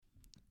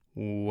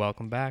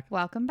Welcome back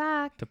Welcome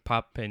back. to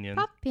Pop Opinions.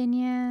 Pop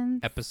Opinions.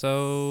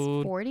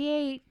 Episode.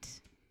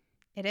 48.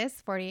 It is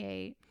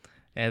 48.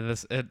 And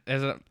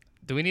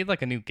do we need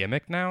like a new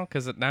gimmick now?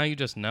 Because now you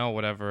just know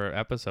whatever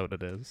episode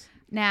it is.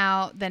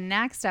 Now, the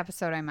next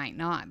episode I might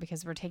not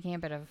because we're taking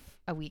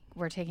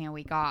a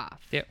week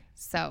off. Yep.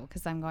 So,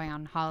 because I'm going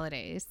on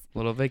holidays.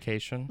 Little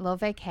vacation. Little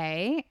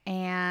vacay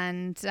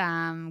and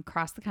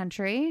cross the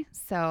country.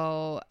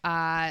 So,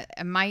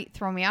 it might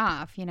throw me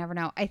off. You never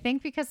know. I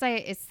think because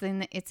it's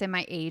in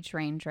my age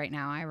range right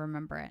now. I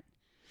remember it.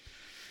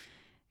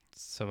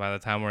 So by the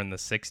time we're in the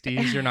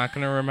 60s, you're not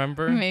going to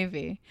remember?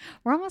 Maybe.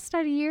 We're almost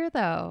at a year,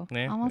 though.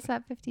 Yeah. Almost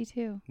at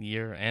 52.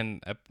 Year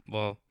and,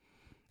 well,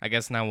 I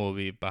guess now we'll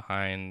be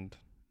behind.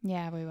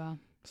 Yeah, we will.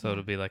 So Yeah.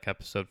 it'll be like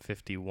episode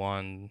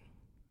 51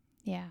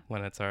 Yeah.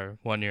 when it's our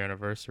 1 year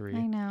anniversary.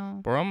 I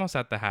know. We're almost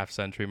at the half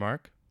century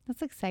mark.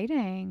 That's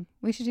exciting.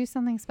 We should do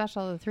something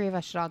special. The three of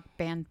us should all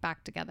band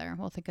back together.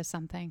 We'll think of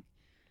something.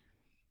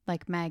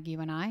 Like Meg, you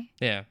and I.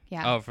 Yeah.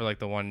 Yeah. Oh, for like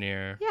the 1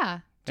 year. Yeah.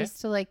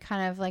 Just to like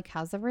kind of like,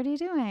 how's everybody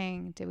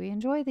doing? Did we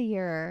enjoy the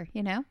year?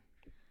 You know?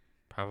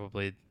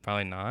 Probably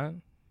not.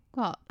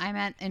 Well, I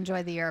meant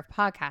enjoy the year of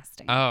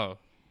podcasting. Oh.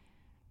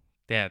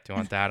 Yeah. Do you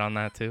want to add on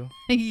that too?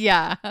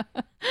 Yeah.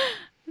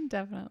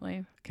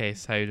 Definitely.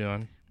 Case, how you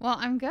doing? Well,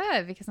 I'm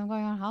good because I'm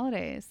going on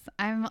holidays.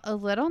 I'm a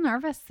little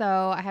nervous,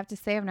 though. I have to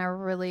say, I'm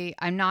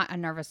not a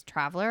nervous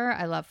traveler.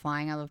 I love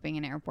flying. I love being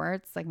in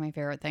airports. Like my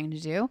favorite thing to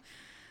do.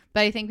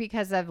 But I think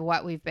because of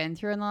what we've been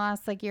through in the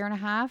last like year and a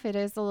half, it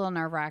is a little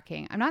nerve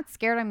wracking. I'm not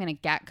scared I'm going to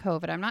get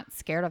COVID. I'm not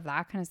scared of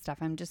that kind of stuff.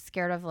 I'm just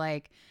scared of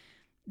like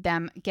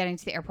them getting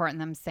to the airport and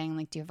them saying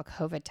like, do you have a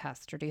COVID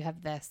test or do you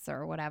have this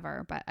or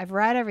whatever? But I've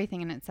read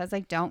everything and it says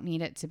I don't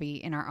need it to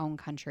be in our own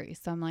country.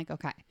 So I'm like,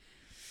 okay,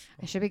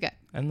 I should be good.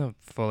 And the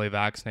fully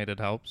vaccinated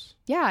helps.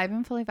 Yeah, I've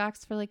been fully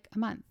vaxxed for like a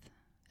month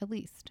at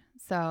least.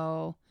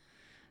 So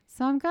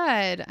I'm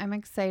good. I'm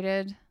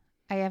excited.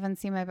 I haven't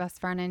seen my best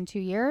friend in 2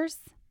 years.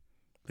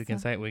 You can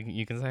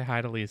say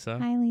hi to Lisa.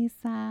 Hi,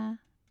 Lisa.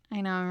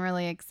 I know. I'm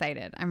really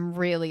excited. I'm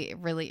really,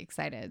 really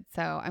excited.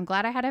 So I'm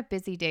glad I had a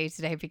busy day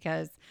today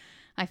because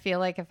I feel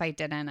like if I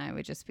didn't, I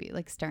would just be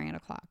like staring at a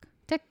clock.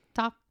 Tick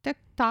tock, tick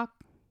tock.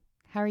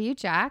 How are you,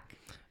 Jack?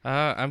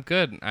 I'm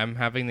good. I'm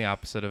having the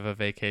opposite of a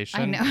vacation.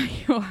 I know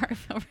you are. I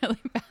feel really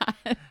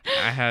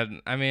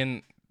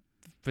bad.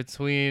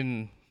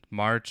 Between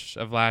March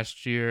of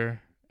last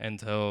year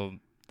until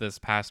this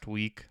past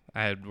week,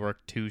 I had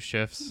worked 2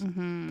 shifts.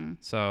 Mm-hmm.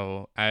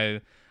 So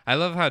I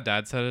love how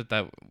Dad said it,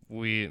 that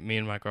me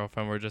and my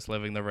girlfriend were just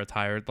living the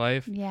retired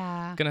life.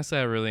 Yeah. I'm gonna say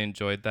I really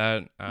enjoyed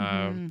that.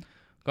 Mm-hmm.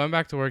 Going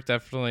back to work,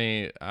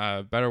 definitely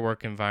a better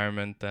work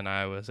environment than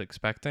I was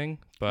expecting,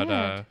 but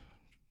Good.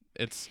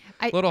 it's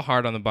a little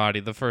hard on the body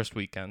the first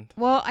weekend.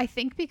 Well, I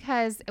think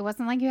because it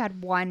wasn't like you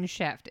had one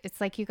shift. It's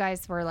like you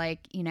guys were like,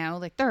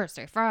 like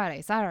Thursday,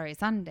 Friday, Saturday,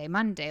 Sunday,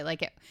 Monday,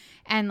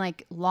 and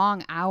like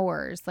long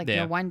hours. Like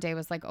your one day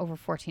was like over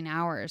 14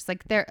 hours.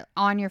 Like they're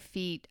on your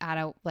feet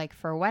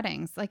for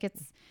weddings. Like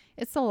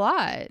it's a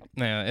lot.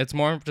 Yeah, it's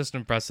more just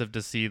impressive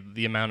to see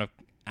the amount of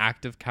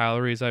active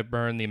calories I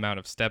burn, the amount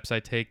of steps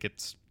I take.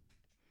 It's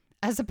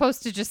as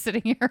opposed to just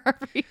sitting here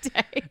every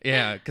day.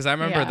 Yeah, because I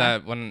remember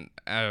that when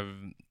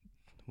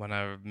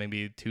I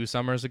maybe 2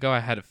 summers ago, I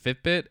had a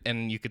Fitbit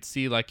and you could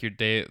see like your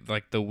day,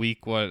 like the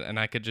week and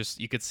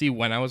you could see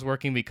when I was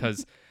working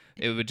because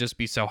it would just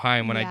be so high.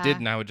 And when I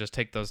didn't, I would just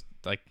take those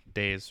like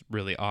days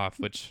really off,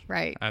 which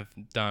I've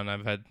done.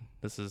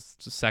 This is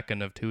the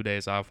second of 2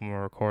 days off when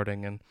we're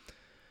recording and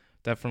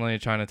definitely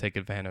trying to take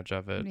advantage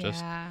of it.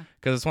 Just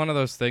because it's one of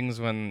those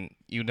things when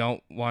you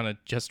don't want to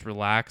just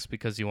relax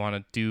because you want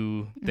to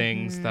do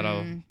things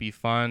that'll be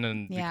fun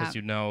and because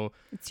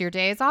it's your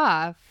days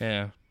off.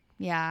 Yeah.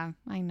 Yeah,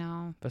 I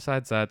know.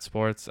 Besides that,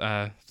 sports,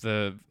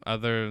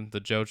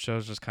 the Joe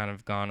show's just kind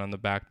of gone on the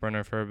back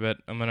burner for a bit.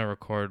 I'm going to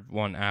record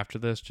one after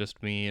this,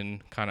 just me,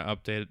 and kind of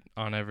update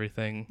on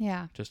everything.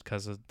 Yeah. Just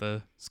because of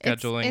the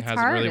scheduling it's hasn't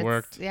hard. really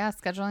worked. Yeah,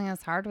 scheduling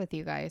is hard with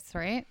you guys,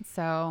 right?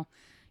 So,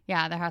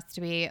 yeah, there has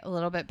to be a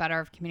little bit better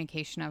of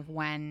communication of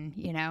when,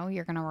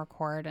 you're going to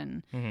record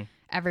and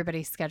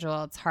everybody's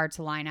schedule. It's hard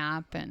to line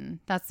up. And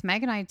that's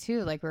Meg and I,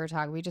 too. Like we were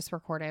talking, we just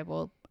recorded.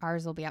 Well,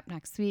 ours will be up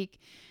next week.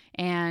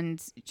 And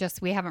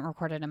we haven't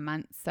recorded in a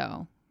month,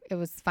 so it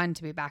was fun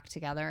to be back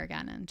together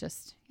again and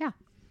that's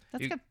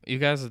good. You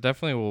guys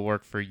definitely will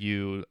work for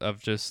you of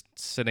just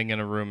sitting in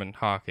a room and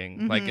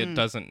talking. Like it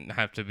doesn't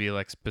have to be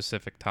like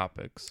specific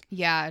topics.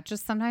 Yeah,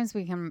 just sometimes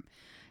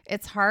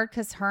it's hard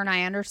because her and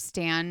I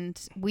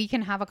understand we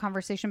can have a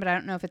conversation, but I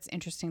don't know if it's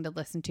interesting to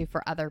listen to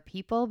for other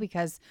people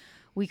because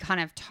we kind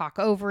of talk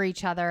over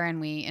each other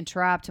and we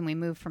interrupt and we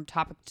move from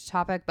topic to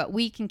topic, but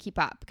we can keep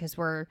up because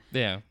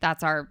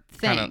that's our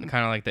thing.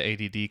 Kind of like the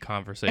ADD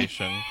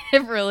conversation.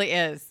 It really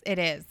is. It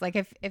is. Like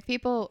if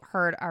people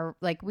heard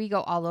we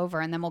go all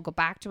over and then we'll go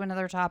back to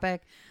another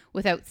topic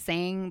without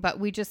saying, but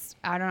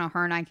I don't know,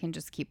 her and I can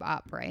just keep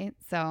up, right?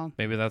 So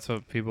maybe that's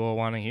what people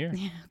want to hear.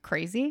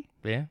 Crazy.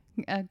 Yeah.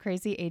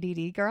 Crazy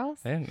ADD girls.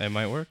 Yeah, it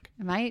might work.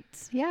 It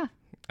might. Yeah.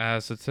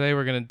 So today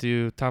we're going to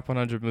do Top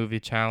 100 Movie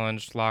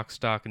Challenge, Lock,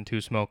 Stock, and Two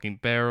Smoking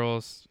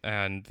Barrels,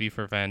 and V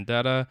for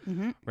Vendetta.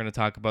 Mm-hmm. We're going to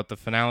talk about the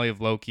finale of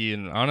Loki,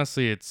 and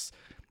honestly, it's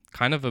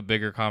kind of a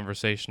bigger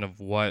conversation of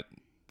what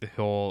the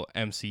whole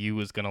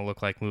MCU is going to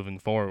look like moving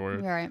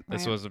forward.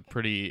 This was a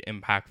pretty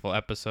impactful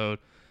episode.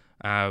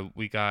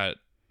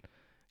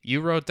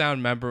 You wrote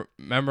down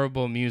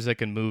memorable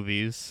music and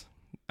movies.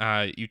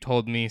 You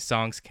told me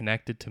songs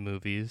connected to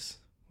movies.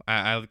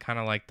 I kind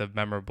of like the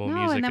memorable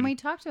music. And then we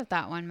talked about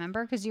that one,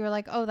 remember? Because you were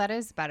like, "Oh, that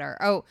is better."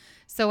 Oh,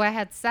 so I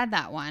had said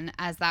that one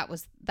as that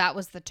was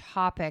the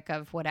topic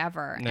of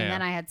whatever, and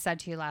then I had said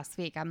to you last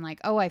week, I'm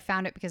like, "Oh, I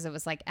found it because it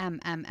was like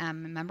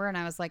MMM," remember? And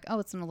I was like, "Oh,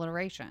 it's an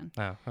alliteration."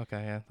 Oh,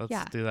 okay, yeah.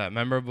 Let's do that.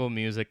 Memorable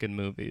music and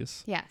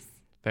movies. Yes.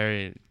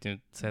 Say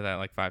that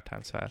like 5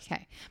 times fast.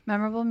 Okay.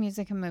 Memorable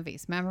music and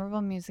movies.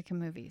 Memorable music and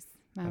movies.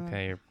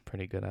 Okay, you're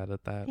pretty good at it.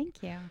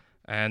 Thank you.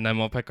 And then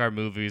we'll pick our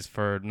movies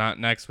for not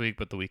next week,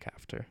 but the week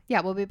after.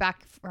 Yeah, we'll be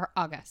back for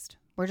August.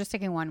 We're just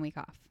taking 1 week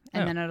off.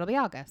 And then it'll be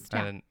August.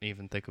 Yeah. I didn't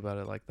even think about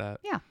it like that.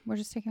 Yeah, we're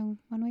just taking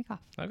 1 week off.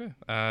 Okay.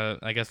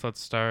 I guess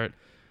let's start.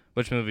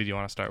 Which movie do you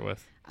want to start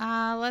with?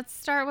 Let's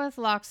start with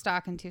Lock,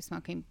 Stock, and Two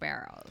Smoking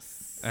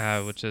Barrels.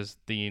 Which is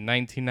the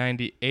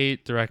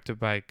 1998, directed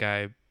by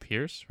Guy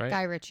Pearce, right?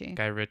 Guy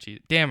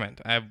Ritchie. Damn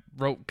it. I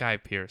wrote Guy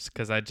Pearce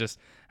because I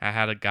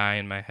had a guy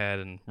in my head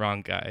and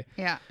wrong guy.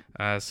 Yeah.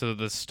 So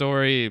the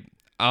story,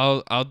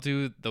 I'll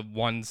do the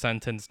 1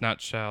 sentence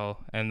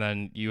nutshell, and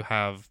then you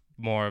have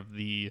more of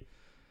the,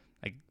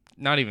 like,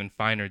 not even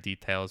finer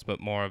details, but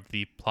more of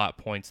the plot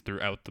points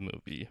throughout the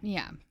movie.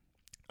 Yeah.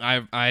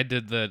 I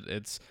did that.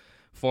 It's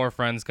 4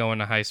 friends go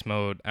into heist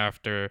mode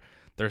after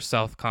their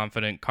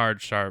self-confident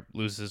card sharp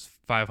loses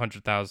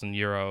 500,000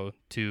 euro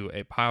to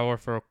a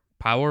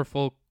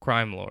powerful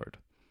crime lord.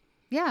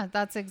 Yeah,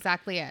 that's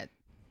exactly it.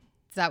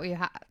 Is that what you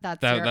have?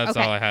 That's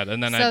all I had.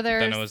 And then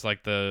then it was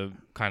like the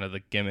kind of the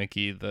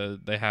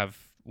gimmicky. They have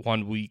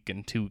 1 week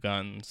and 2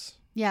 guns.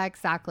 Yeah,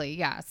 exactly.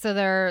 Yeah, so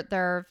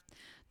they're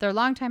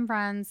longtime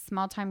friends,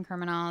 small-time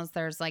criminals.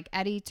 There's like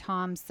Eddie,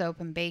 Tom, Soap,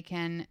 and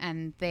Bacon,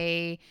 and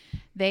they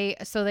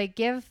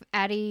give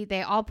Eddie.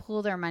 They all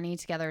pool their money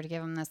together to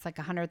give him this like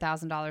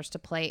 $100,000 to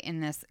play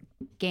in this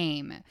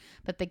game.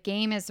 But the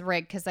game is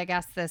rigged because I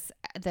guess this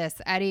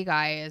Eddie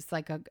guy is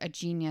like a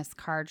genius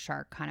card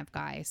shark kind of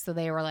guy. So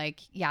they were like,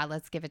 yeah,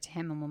 let's give it to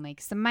him and we'll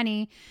make some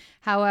money.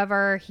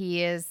 However,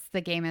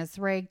 the game is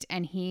rigged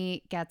and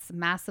he gets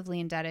massively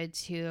indebted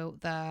to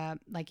the,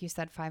 like you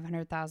said,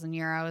 500,000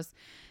 euros.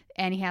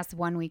 And he has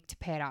 1 week to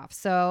pay it off.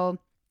 So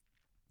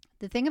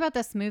the thing about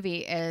this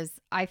movie is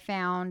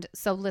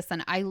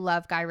listen, I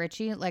love Guy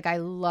Ritchie. Like I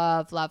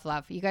love.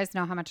 You guys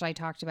know how much I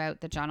talked about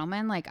The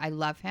Gentleman. Like I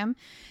love him.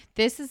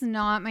 This is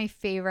not my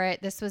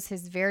favorite. This was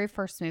his very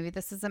first movie.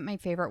 This isn't my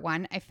favorite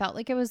one. I felt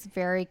like it was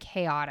very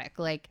chaotic.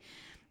 Like,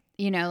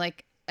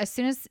 like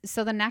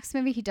the next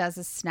movie he does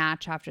is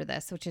Snatch after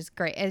this, which is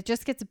great. It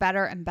just gets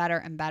better and better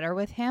and better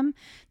with him.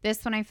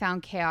 This one I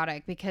found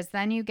chaotic because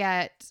then you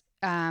get,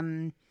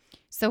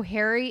 so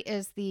Harry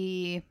is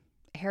the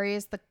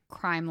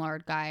crime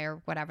lord guy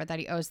or whatever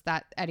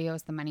that Eddie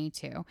owes the money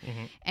to.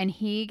 Mm-hmm. And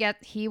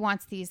he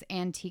wants these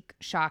antique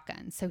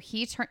shotguns. So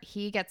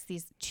he gets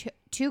these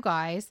two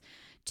guys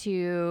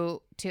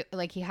to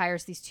like, he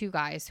hires these 2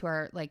 guys who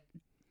are like,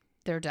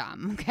 they're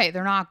dumb. Okay.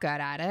 They're not good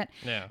at it.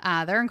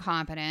 Yeah. They're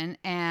incompetent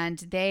and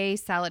they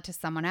sell it to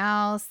someone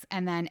else.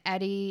 And then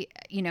Eddie,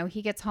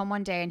 he gets home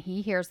one day and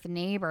he hears the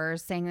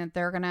neighbors saying that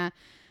they're going to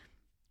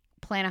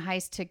plan a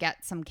heist to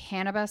get some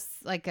cannabis.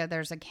 Like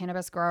there's a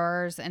cannabis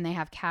growers and they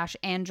have cash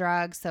and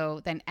drugs.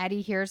 So then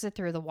Eddie hears it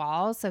through the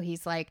wall. So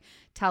he's like,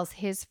 tells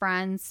his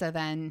friends. So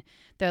then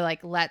they're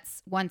like,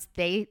 once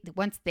they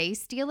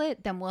steal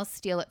it, then we'll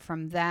steal it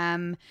from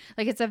them.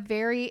 Like it's a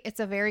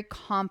very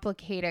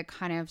complicated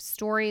kind of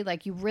story.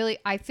 Like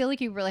I feel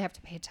like you really have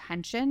to pay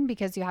attention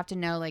because you have to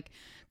know like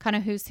kind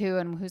of who's who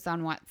and who's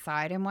on what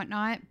side and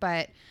whatnot.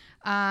 But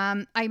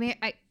I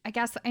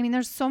guess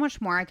there's so much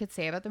more I could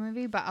say about the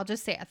movie, but I'll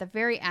just say at the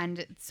very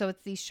end, so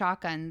it's these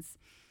shotguns.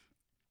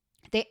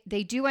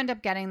 They do end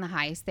up getting the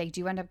heist. They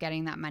do end up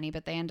getting that money,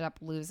 but they end up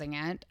losing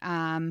it.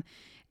 And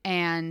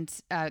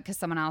because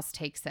someone else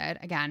takes it.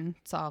 Again,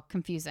 it's all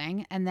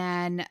confusing. And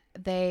then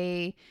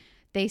they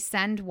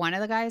send one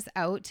of the guys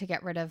out to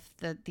get rid of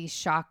these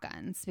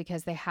shotguns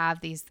because they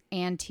have these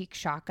antique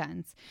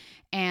shotguns.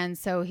 And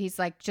so he's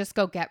like, just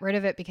go get rid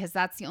of it because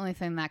that's the only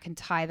thing that can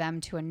tie them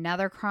to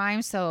another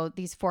crime. So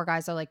these 4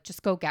 guys are like,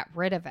 just go get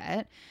rid of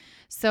it.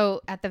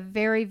 So at the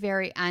very,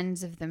 very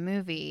end of the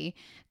movie,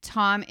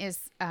 Tom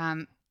is,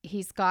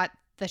 he's got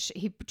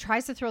he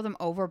tries to throw them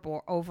over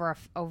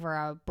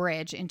a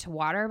bridge into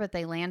water, but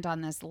they land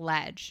on this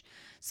ledge.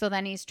 So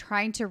then he's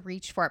trying to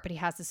reach for it, but he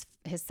has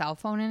his cell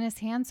phone in his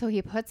hand. So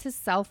he puts his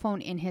cell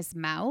phone in his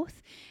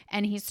mouth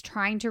and he's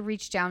trying to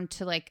reach down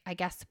to like, I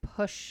guess,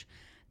 push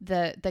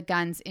the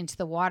guns into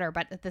the water.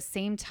 But at the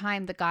same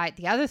time,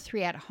 the other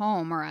three at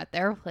home or at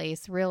their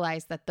place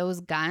realize that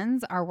those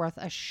guns are worth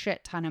a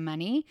shit ton of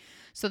money.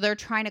 So they're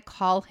trying to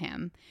call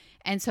him.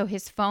 And so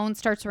his phone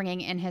starts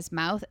ringing in his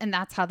mouth, and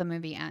that's how the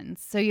movie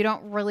ends. So you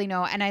don't really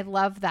know. And I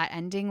love that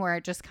ending where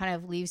it just kind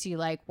of leaves you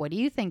like, what do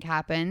you think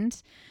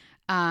happened?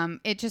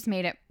 It just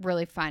made it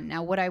really fun.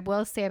 Now, what I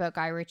will say about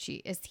Guy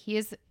Ritchie is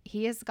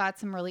he has got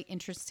some really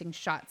interesting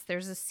shots.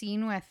 There's a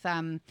scene with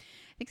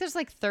I think there's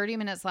like 30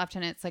 minutes left,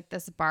 and it's like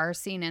this bar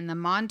scene, and the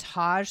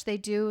montage they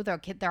do,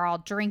 they're all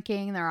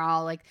drinking, they're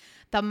all like,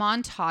 the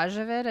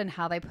montage of it and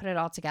how they put it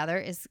all together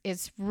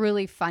is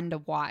really fun to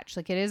watch.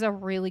 Like, it is a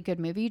really good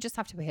movie. You just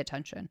have to pay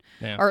attention,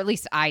 or at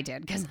least I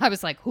did, because I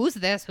was like, who's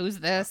this?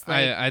 Like,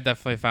 I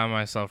definitely found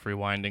myself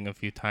rewinding a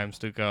few times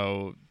to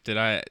go, did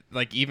I,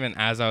 like, even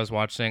as I was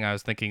watching, I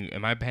was thinking,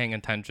 am I paying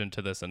attention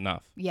to this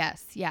enough?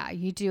 Yes, yeah,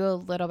 you do a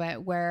little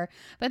bit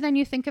but then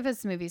you think of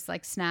his movies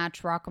like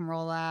Snatch,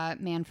 Rock'n'Rolla,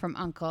 Man from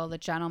U.N.C.L.E., The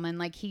Gentleman,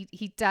 like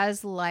he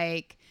does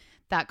like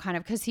that kind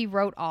of, because he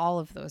wrote all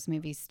of those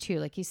movies too.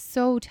 Like, he's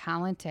so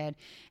talented,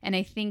 and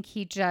I think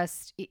he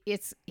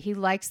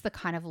likes the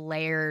kind of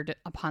layered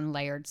upon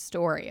layered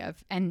story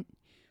of and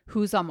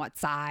who's on what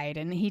side,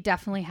 and he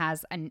definitely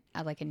has a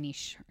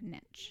niche.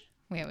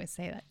 We always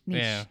say that.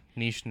 Niche. Yeah,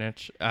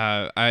 niche.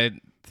 I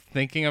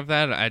thinking of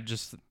that,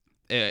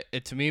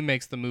 it to me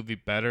makes the movie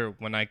better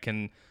when I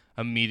can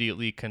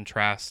immediately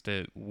contrast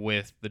it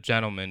with The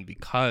Gentleman,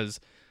 because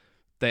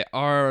they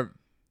are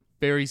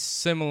very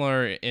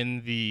similar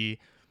in The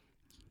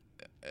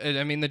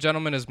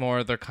Gentleman is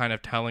more, they're kind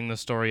of telling the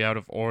story out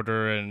of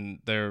order, and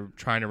they're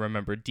trying to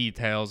remember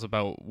details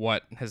about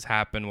what has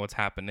happened, what's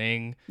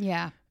happening.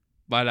 Yeah.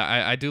 But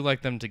I do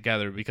like them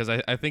together, because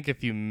I think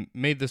if you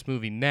made this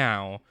movie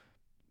now,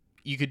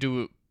 you could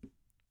do,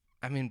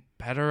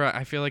 better,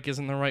 I feel like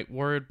isn't the right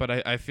word, but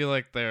I feel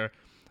like there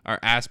are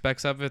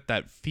aspects of it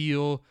that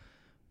feel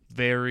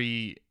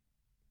very,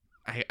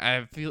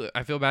 I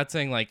feel bad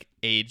saying like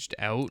aged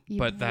out,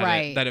 but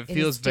that it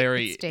feels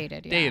very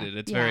dated.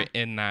 It's very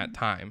in that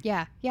time.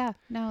 Yeah.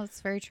 No,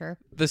 it's very true.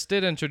 This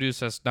did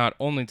introduce us not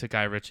only to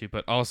Guy Ritchie,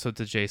 but also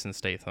to Jason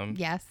Statham.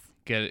 Yes.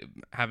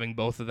 Having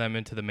both of them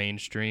into the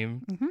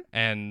mainstream, mm-hmm.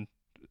 and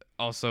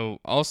also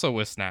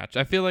with Snatch.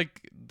 I feel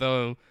like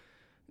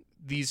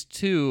these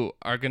two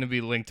are going to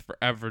be linked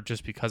forever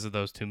just because of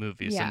those two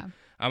movies. Yeah. And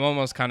I'm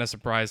almost kind of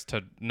surprised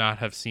to not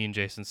have seen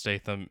Jason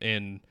Statham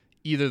in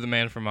either The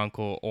Man from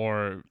U.N.C.L.E.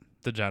 or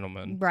The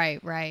Gentleman.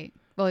 Right.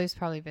 Well, he's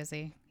probably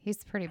busy.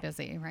 He's pretty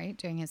busy, right?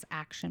 Doing his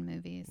action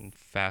movies. And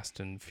Fast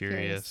and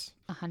Furious.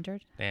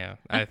 100. Yeah.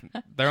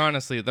 They're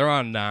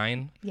on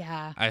 9.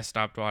 Yeah. I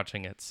stopped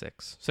watching at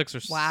 6 or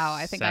 7. Wow.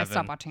 I think I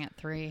stopped watching at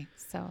 3.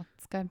 So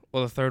it's good.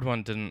 Well, the third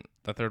one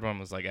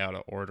was like out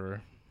of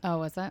order. Oh,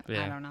 was it?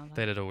 Yeah, I don't know.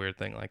 They did a weird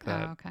thing like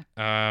that. Oh,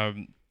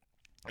 okay.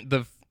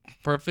 The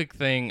perfect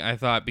thing, I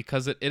thought,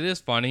 because it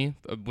is funny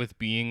with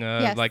being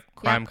a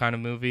crime kind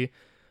of movie,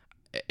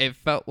 it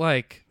felt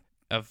like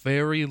a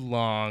very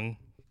long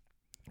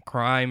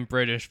crime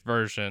British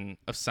version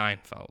of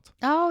Seinfeld.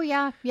 Oh,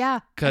 yeah.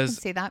 I can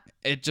see that.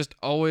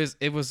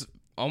 It was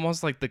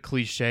almost like the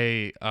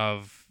cliche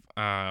of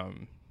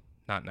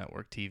not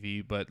network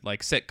TV, but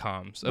like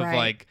sitcoms of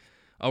like,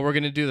 oh, we're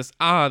going to do this.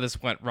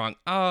 This went wrong.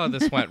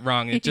 This went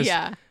wrong. It just,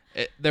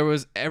 there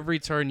was every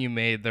turn you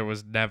made,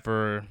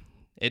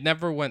 it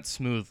never went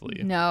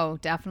smoothly. No,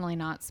 definitely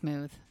not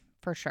smooth,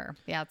 for sure.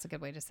 Yeah, it's a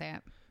good way to say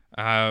it.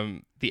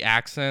 The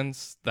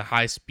accents, the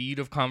high speed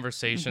of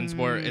conversations,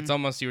 where it's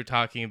almost, you were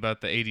talking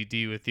about the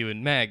ADD with you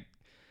and Meg.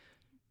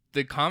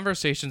 The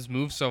conversations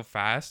move so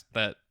fast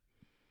that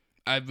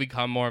I've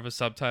become more of a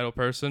subtitle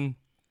person.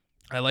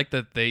 I like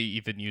that they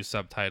even use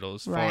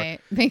subtitles for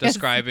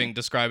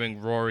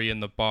describing Rory in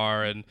the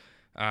bar and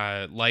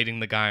lighting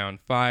the guy on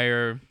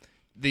fire.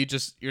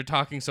 You're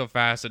talking so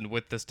fast and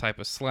with this type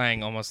of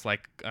slang, almost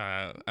like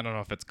I don't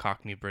know if it's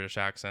Cockney British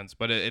accents,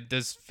 but it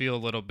does feel a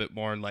little bit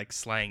more like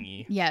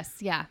slangy. Yes,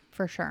 yeah,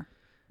 for sure.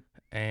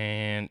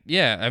 And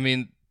yeah,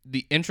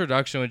 the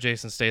introduction with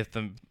Jason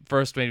Statham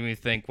first made me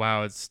think,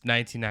 wow, it's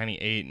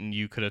 1998 and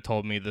you could have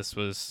told me this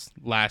was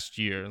last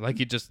year. Like,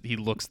 he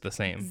looks the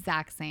same.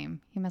 Exact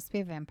same. He must be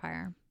a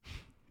vampire.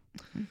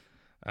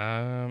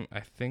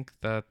 I think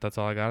that's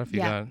all I got. If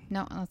you got.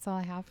 No, that's all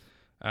I have.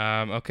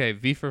 Okay,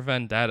 V for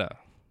Vendetta,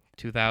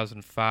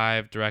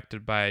 2005,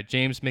 directed by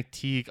James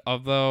McTeague.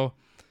 Although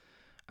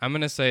I'm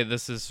gonna say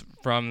this is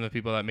from the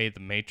people that made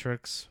The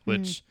Matrix,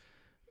 which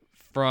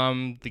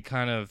from the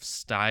kind of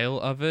style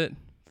of it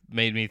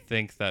made me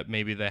think that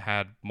maybe they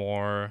had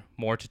more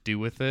to do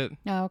with it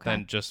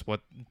than just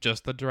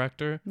the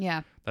director.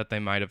 Yeah, that they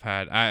might have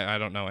had. I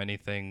don't know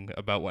anything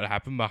about what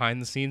happened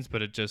behind the scenes,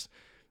 but it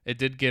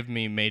did give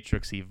me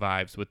Matrix-y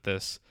vibes with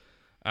this.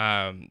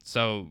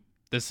 So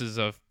this is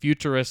a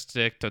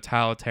futuristic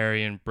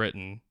totalitarian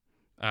Britain.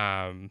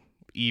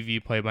 Evie,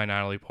 played by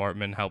Natalie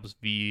Portman, helps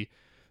V.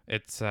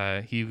 It's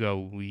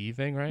Hugo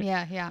Weaving, right?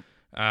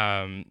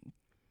 Yeah.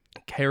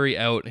 Carry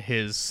out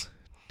his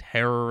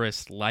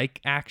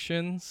terrorist-like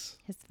actions.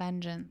 His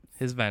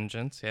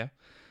vengeance, yeah.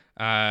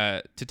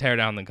 to tear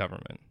down the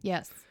government.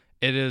 Yes.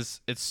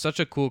 It's such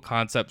a cool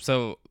concept.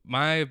 So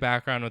my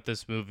background with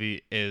this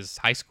movie is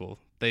high school.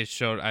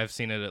 I've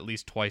seen it at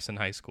least twice in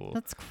high school.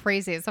 That's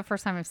crazy. It's the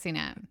first time I've seen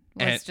it.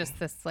 It's just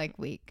this like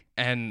week.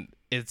 And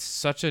it's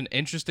such an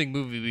interesting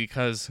movie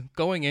because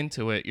going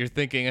into it, you're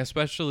thinking,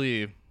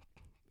 especially,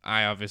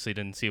 I obviously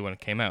didn't see it when it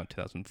came out,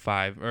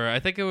 2005, or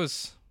I think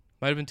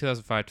might have been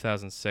 2005,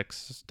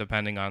 2006,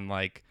 depending on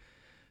like,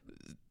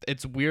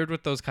 it's weird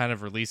with those kind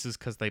of releases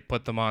because they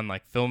put them on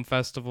like film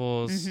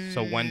festivals.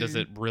 So when does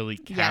it really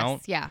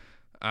count? Yes,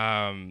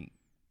 yeah.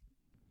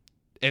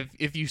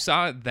 If you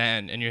saw it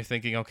then and you're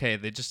thinking, okay,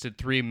 they just did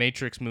 3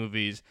 Matrix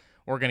movies,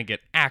 we're going to get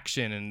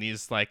action and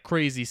these like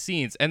crazy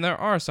scenes. And there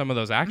are some of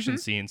those action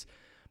scenes,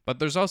 but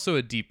there's also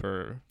a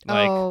deeper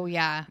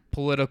like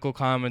political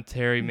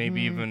commentary,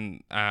 maybe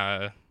even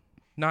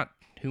not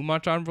too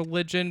much on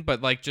religion,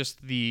 but like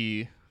just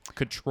the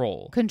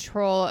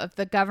control of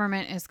the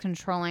government is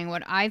controlling.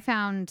 What I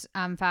found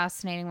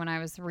fascinating when I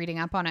was reading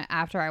up on it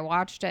after I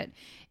watched it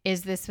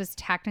is this was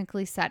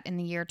technically set in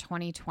the year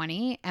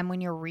 2020, and when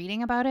you're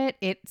reading about it,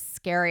 it's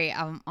scary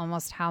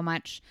almost how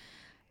much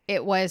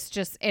it was.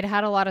 Just, it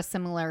had a lot of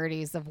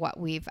similarities of what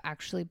we've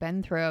actually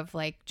been through, of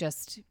like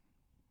just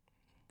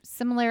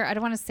similar. I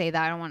don't want to say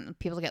that, I don't want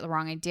people to get the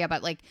wrong idea,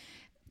 but like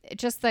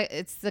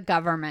it's the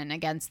government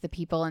against the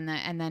people, and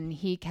then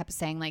V kept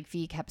saying like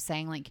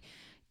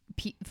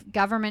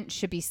government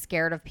should be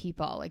scared of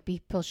people, like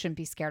people shouldn't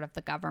be scared of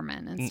the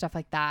government and stuff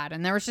like that.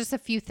 And there was just a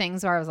few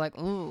things where I was like,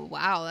 ooh,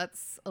 wow,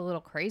 that's a little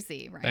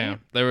crazy, right? Yeah,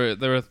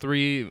 there were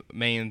 3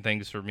 main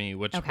things for me,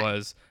 which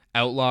was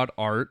outlawed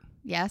art.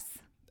 Yes.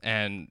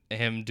 And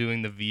him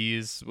doing the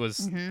V's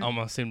was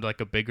almost seemed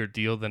like a bigger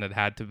deal than it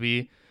had to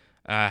be.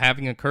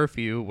 Having a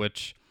curfew,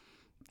 which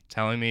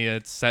telling me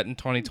it's set in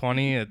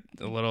 2020, a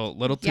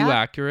little too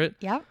accurate.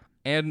 Yep.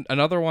 And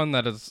another one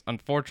that is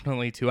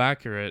unfortunately too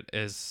accurate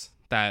is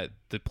that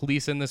the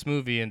police in this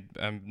movie, and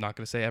I'm not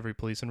going to say every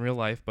police in real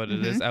life, but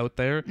it is out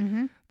there,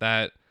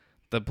 that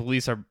the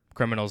police are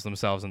criminals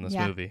themselves in this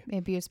movie. They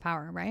abuse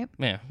power, right?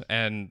 Yeah,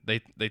 and they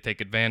take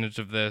advantage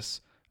of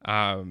this.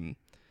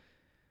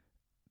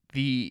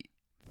 The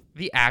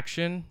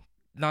action,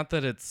 not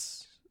that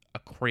it's a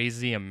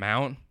crazy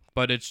amount,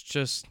 but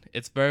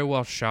it's very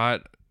well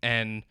shot,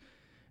 and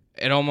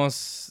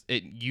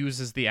it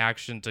uses the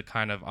action to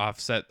kind of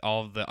offset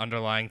all of the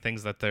underlying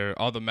things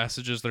all the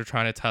messages they're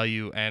trying to tell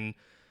you, and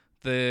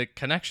the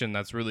connection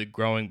that's really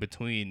growing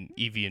between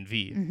Evie and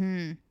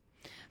V.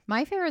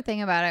 My favorite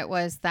thing about it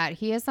was that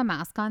he has a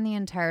mask on the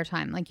entire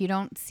time. Like, you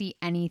don't see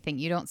anything.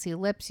 You don't see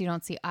lips. You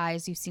don't see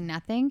eyes. You see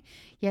nothing.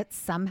 Yet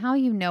somehow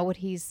you know what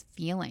he's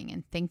feeling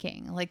and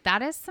thinking. Like,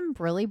 that is some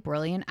really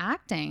brilliant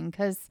acting,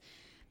 because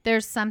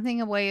there's something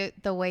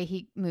the way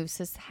he moves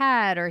his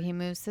head, or he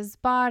moves his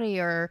body,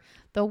 or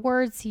the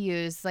words he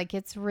uses. Like,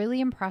 it's really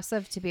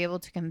impressive to be able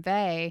to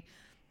convey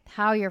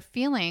how you're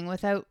feeling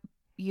without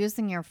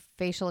using your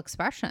facial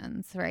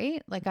expressions,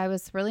 right? Like, I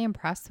was really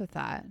impressed with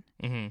that.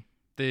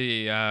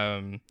 The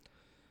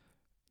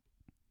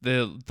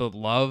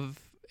love,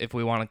 if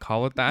we want to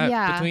call it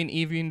that, between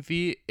Evie and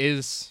V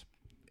is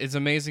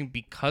amazing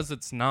because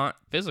it's not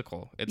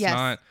physical.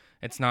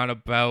 It's not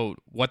about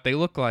what they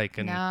look like,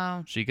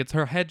 and she gets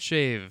her head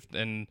shaved,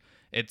 and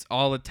it's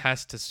all a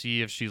test to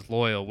see if she's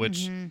loyal,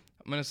 which I'm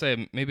gonna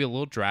say maybe a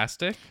little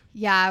drastic.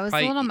 Yeah, it was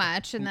a little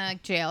much in the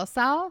jail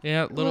cell.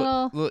 Yeah,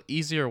 little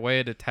easier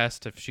way to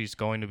test if she's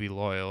going to be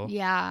loyal.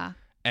 Yeah.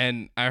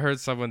 And I heard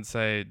someone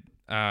say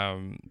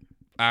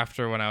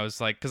after, when I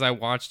was like, because I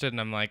watched it and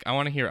I'm like, I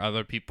want to hear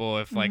other people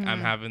if like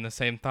I'm having the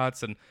same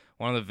thoughts. And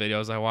one of the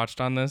videos I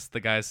watched on this, the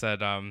guy said,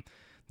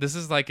 this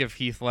is like if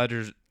Heath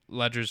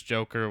Ledger's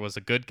Joker was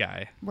a good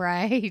guy.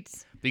 Right.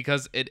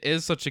 Because it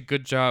is such a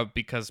good job,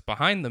 because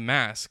behind the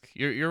mask,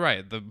 you're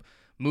right, the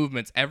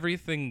movements,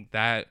 everything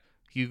that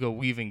Hugo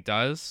Weaving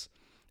does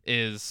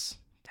is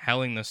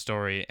telling the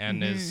story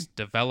and is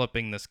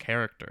developing this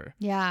character.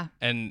 Yeah.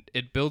 And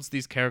it builds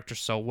these characters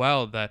so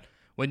well that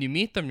when you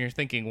meet them, you're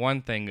thinking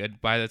one thing, and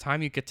by the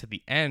time you get to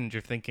the end,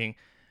 you're thinking,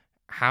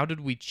 how did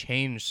we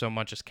change so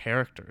much as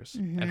characters?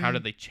 And how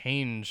did they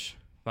change,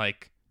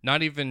 like,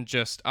 not even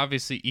just,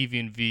 obviously, Evie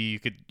and V,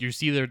 you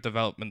see their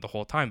development the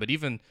whole time, but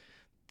even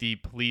the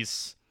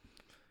police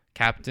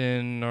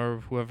captain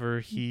or whoever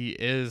he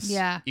is,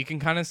 you can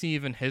kind of see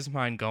even his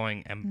mind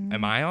going,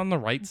 am I on the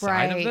right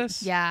side of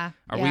this? Yeah.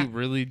 Are we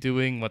really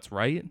doing what's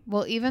right?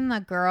 Well, even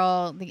the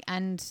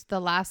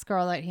last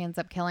girl that he ends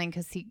up killing,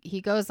 because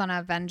he goes on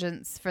a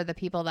vengeance for the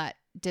people that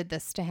did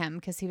this to him,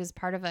 because he was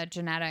part of a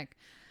genetic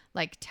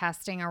like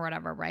testing or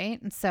whatever,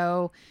 right? And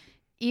so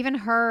even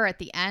her at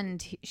the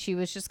end, she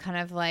was just kind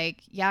of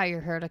like, yeah, you're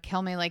here to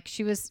kill me. Like,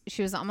 she was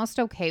almost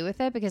okay with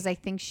it, because I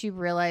think she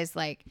realized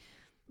like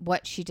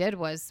what she did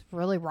was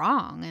really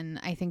wrong. And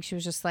I think she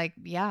was just like,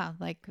 yeah,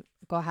 like,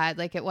 go ahead.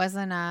 Like, it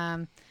wasn't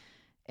a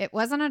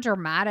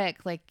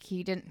dramatic, like,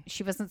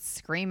 she wasn't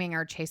screaming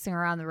or chasing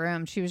around the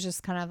room. She was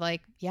just kind of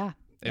like, yeah.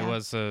 It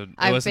was an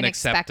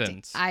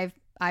acceptance.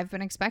 I've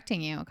been expecting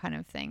you kind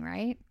of thing.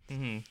 Right.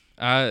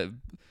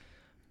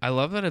 I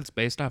love that it's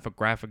based off a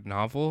graphic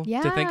novel.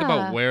 Yeah. To think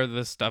about where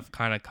this stuff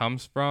kind of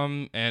comes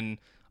from, and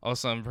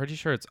also I'm pretty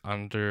sure it's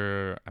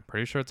under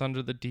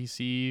the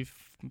DC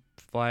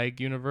flag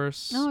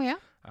universe. Oh yeah.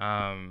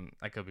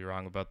 I could be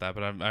wrong about that,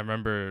 but I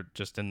remember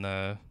just in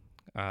the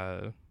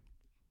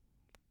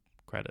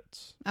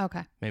credits,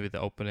 Okay. maybe the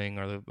opening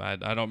or I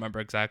don't remember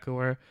exactly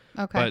where.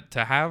 Okay.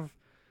 But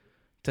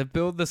to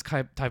build this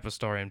type of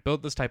story and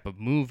build this type of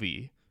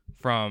movie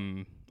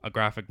from a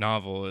graphic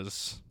novel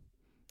is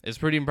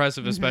pretty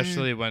impressive,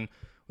 especially when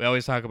we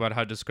always talk about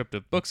how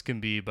descriptive books can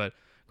be, but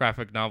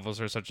graphic novels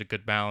are such a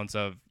good balance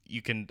of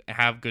you can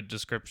have good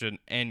description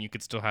and you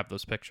could still have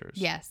those pictures.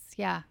 Yes.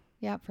 Yeah.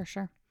 Yeah, for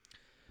sure.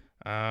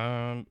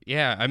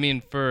 Yeah, I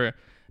mean, for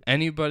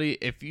anybody,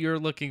 if you're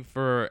looking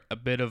for a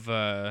bit of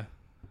a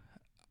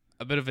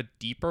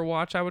deeper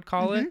watch, I would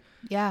call it.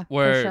 Yeah,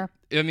 Where, for sure.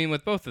 I mean,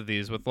 with both of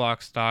these, with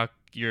Lock, Stock,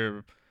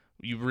 you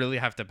really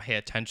have to pay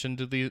attention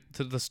to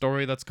the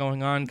story that's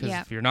going on, because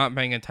if you're not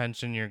paying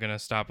attention, you're gonna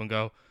stop and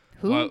go,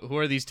 who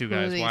are these two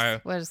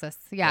guys? What is this?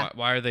 Yeah.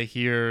 Why are they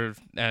here?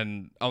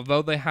 And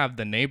although they have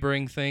the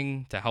neighboring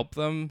thing to help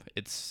them,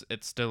 it's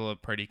still a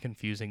pretty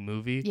confusing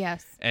movie.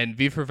 Yes. And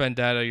V for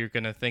Vendetta, you're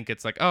gonna think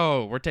it's like,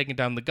 oh, we're taking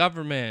down the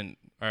government,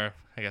 or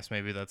I guess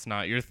maybe that's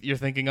not. You're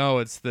thinking, oh,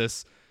 it's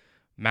this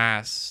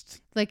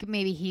masked. Like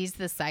maybe he's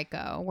the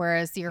psycho,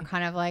 whereas you're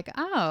kind of like,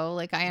 oh,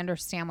 like I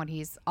understand what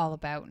he's all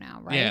about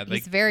now, right? Yeah,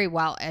 he's very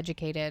well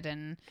educated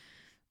and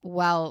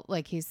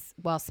he's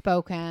well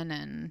spoken,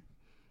 and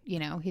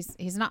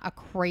he's not a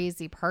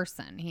crazy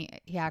person.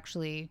 He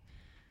actually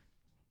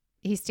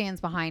stands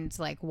behind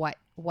like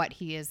what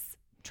he is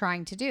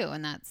trying to do,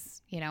 and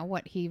that's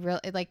what he really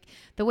like.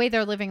 The way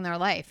they're living their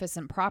life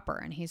isn't proper,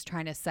 and he's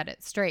trying to set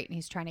it straight, and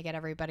he's trying to get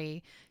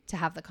everybody to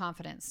have the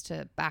confidence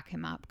to back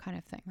him up, kind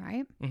of thing,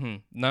 right?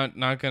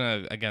 Not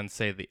gonna again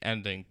say the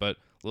ending, but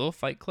little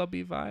Fight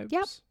Clubby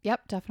vibes.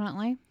 Yep,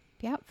 definitely.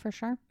 Yep, for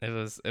sure. It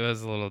was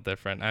a little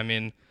different. I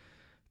mean,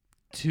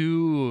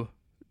 two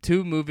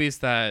movies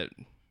that,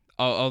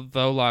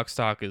 although Lock,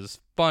 Stock is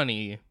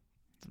funny,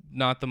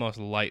 not the most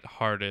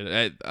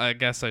lighthearted. I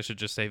guess I should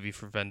just say V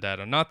for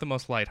Vendetta, not the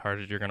most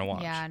lighthearted you're gonna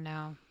watch. Yeah,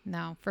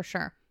 no, for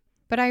sure.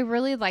 But I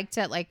really liked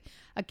it. Like,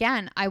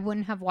 again, I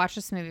wouldn't have watched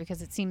this movie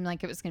because it seemed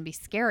like it was gonna be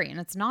scary, and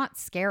it's not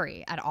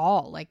scary at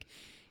all. Like,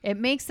 it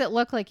makes it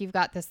look like you've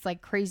got this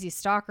like crazy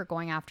stalker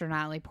going after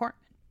Natalie Portman.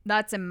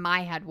 That's in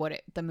my head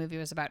what the movie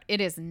was about.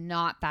 It is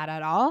not that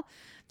at all.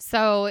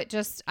 So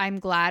I'm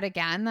glad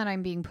again that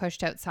I'm being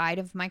pushed outside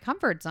of my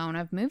comfort zone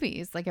of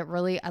movies. Like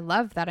I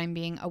love that I'm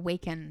being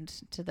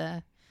awakened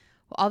to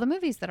all the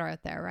movies that are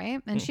out there,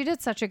 right? And she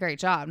did such a great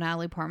job.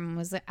 Natalie Portman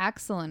was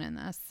excellent in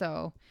this.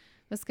 So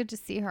it was good to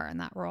see her in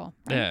that role.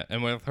 Right? Yeah,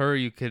 and with her,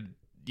 you could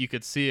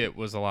see it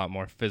was a lot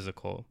more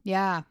physical.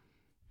 Yeah.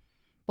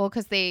 Well,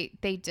 because they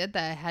did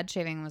the head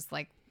shaving was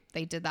like,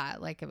 they did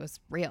that like it was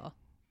real.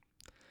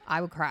 I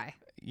would cry.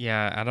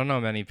 Yeah, I don't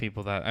know many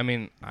people that. I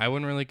mean, I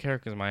wouldn't really care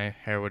because my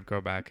hair would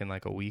grow back in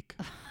like a week,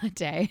 a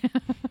day,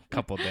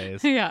 couple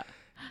days. Yeah.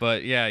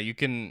 But yeah, you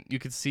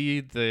could see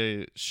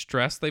the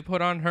stress they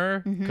put on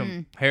her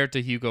compared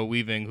to Hugo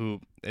Weaving, who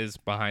is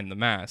behind the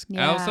mask.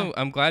 Yeah.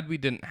 I'm glad we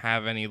didn't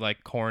have any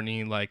like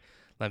corny like,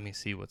 let me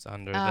see what's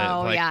under there.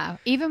 Oh like, yeah.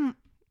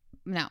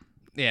 No.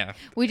 Yeah.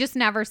 We just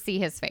never see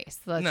his face.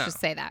 Let's just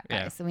say that, guys.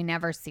 Yeah. So we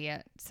never see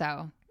it.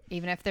 So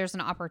even if there's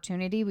an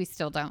opportunity, we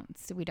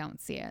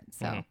don't see it.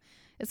 So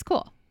it's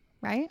cool,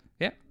 right?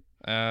 Yeah.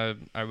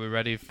 Are we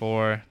ready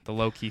for the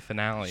low-key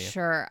finale?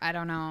 Sure. I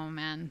don't know,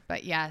 man.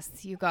 But yes,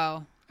 you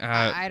go.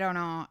 I don't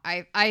know.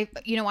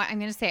 You know what? I'm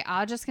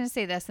just going to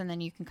say this, and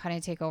then you can kind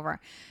of take over.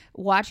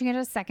 Watching it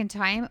a second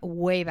time,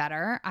 way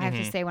better. I have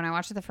to say, when I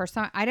watched it the first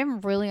time, I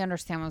didn't really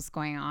understand what was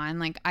going on.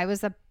 Like, I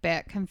was a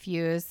bit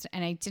confused,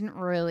 and I didn't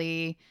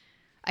really.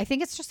 I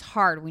think it's just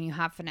hard when you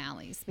have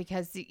finales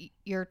because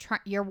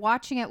you're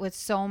watching it with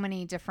so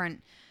many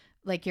different,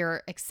 like,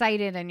 you're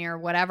excited and you're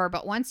whatever,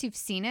 but once you've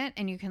seen it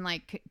and you can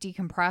like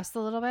decompress a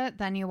little bit,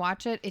 then you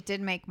watch it. It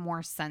did make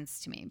more sense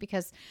to me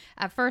because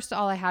at first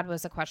all I had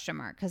was a question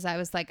mark because I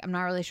was like, I'm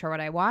not really sure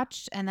what I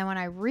watched, and then when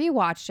I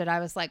rewatched it, I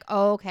was like,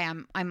 oh, okay,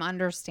 I'm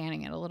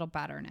understanding it a little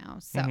better now.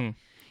 So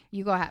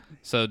you go ahead.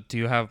 So do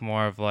you have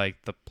more of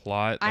like the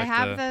plot? I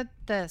have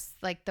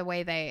the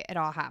way it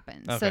all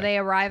happens. Okay. So they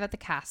arrive at the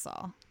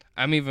castle.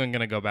 I'm even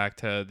gonna go back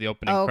to the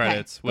opening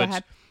credits, Go which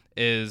ahead.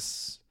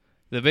 is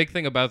the big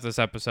thing about this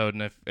episode.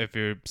 And if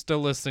you're still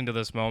listening to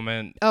this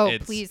moment,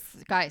 it's please,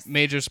 guys,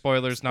 major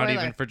spoilers. Not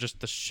even for just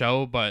the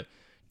show, but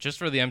just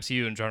for the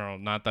MCU in general.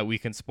 Not that we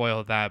can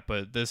spoil that,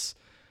 but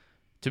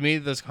to me,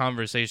 this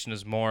conversation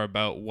is more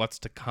about what's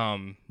to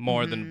come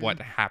more than what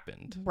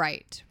happened.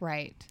 Right.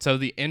 So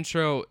the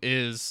intro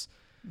is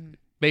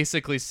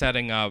basically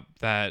setting up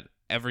that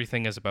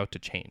everything is about to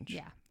change.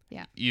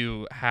 Yeah.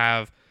 You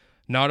have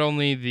not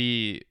only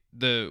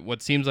the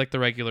what seems like the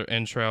regular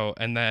intro,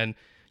 and then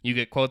you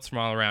get quotes from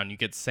all around. You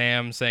get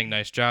Sam saying,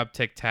 "Nice job,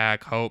 Tic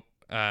Tac, Hope,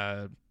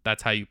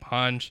 that's how you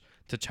punch."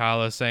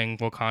 T'Challa saying,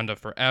 "Wakanda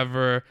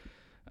forever."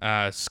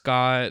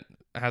 Scott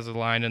has a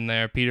line in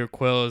there. Peter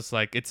Quill is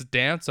like, it's a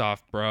dance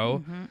off,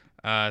 bro.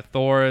 Mm-hmm.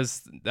 Thor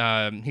is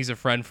he's a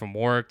friend from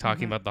work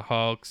talking Mm-hmm. about the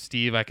Hulk.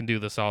 Steve, I can do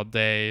this all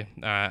day.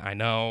 I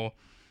know.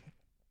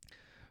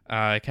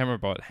 I can't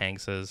remember what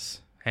Hanks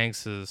is.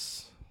 Hanks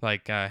is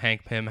like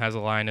Hank Pym has a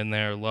line in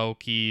there.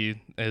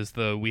 Loki is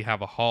the we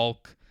have a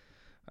Hulk.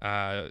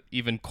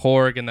 Even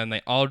Korg, and then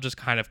they all just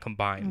kind of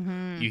combine.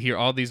 Mm-hmm. You hear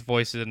all these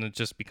voices and it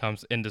just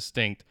becomes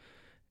indistinct.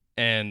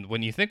 And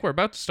when you think we're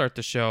about to start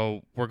the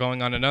show, we're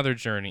going on another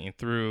journey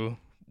through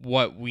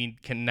what we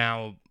can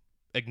now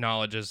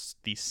acknowledge as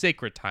the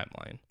sacred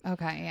timeline,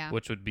 Okay, yeah.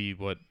 which would be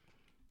what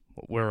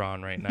we're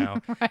on right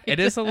now. Right. It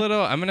is a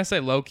little, I'm going to say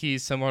low-key,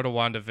 similar to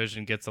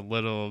WandaVision, gets a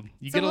little,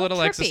 It's get a little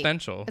trippy.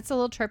 existential. It's a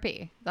little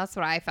trippy. That's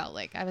what I felt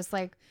like. I was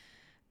like,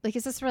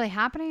 is this really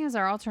happening? Is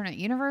there alternate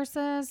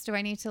universes? Do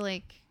I need to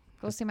like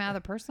go see my other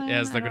person?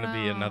 Yeah, is there I going to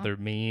don't be know. another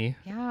me?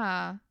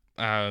 Yeah.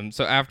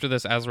 So after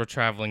this, as we're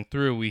traveling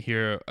through, we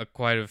hear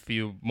quite a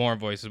few more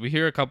voices. We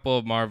hear a couple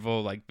of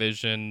Marvel, like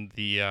Vision,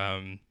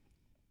 the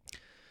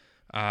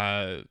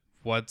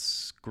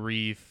what's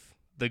grief,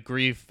 the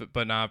grief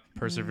but not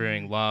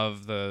persevering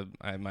love.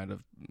 I might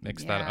have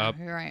mixed that up.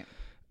 You're right.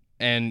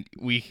 And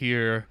we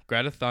hear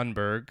Greta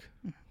Thunberg,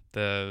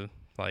 the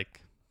like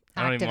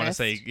I don't even want to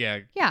say Yeah,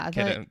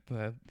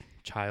 the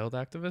child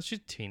activist. She's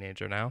a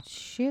teenager now.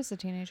 she is a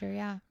teenager.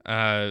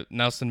 Yeah.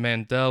 Nelson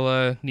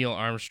Mandela, Neil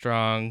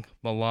Armstrong,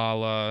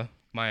 Malala,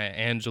 Maya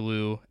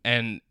Angelou,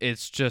 and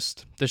it's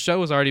just the show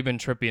has already been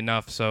trippy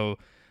enough. So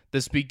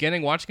this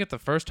beginning, watching it the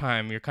first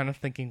time, you're kind of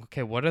thinking,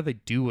 okay, what are they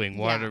doing?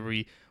 Why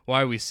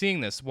are we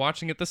seeing this?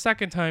 Watching it the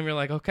second time, you're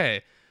like,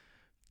 okay,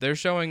 they're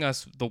showing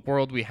us the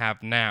world we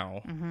have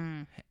now,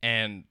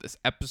 and this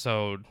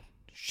episode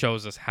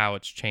shows us how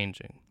it's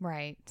changing.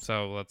 Right.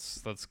 So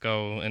let's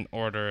go in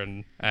order,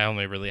 and I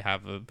only really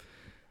have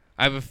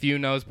a few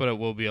notes, but it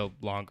will be a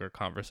longer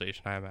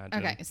conversation, I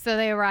imagine. Okay, so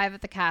they arrive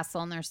at the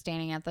castle and they're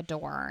standing at the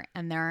door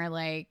and they're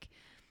like,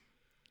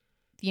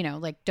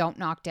 like don't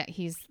knock down.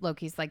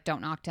 Loki's like,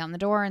 don't knock down the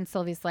door, and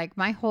Sylvie's like,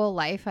 my whole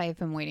life I've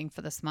been waiting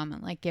for this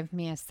moment. Like, give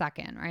me a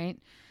second, right?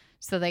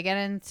 So they get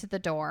into the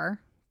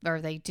door,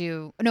 or they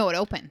do. No, it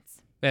opens.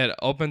 It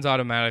opens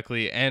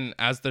automatically, and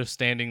as they're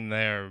standing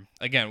there,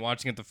 again,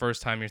 watching it the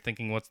first time, you're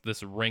thinking, what's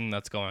this ring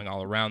that's going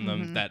all around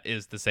them? That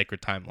is the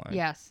sacred timeline.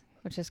 Yes,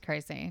 which is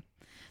crazy.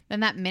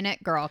 Then that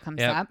Minute girl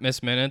comes up.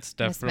 Miss Minutes,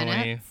 Miss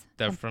Minutes.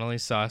 definitely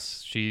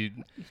sus. She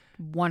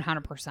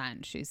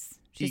 100%.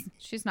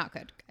 She's not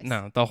good, guys.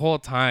 No, the whole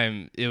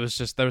time it was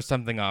just there was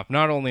something off.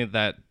 Not only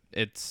that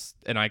it's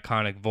an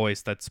iconic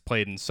voice that's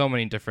played in so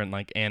many different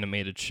like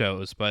animated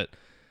shows, but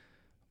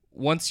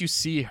once you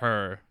see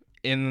her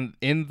in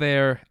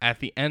there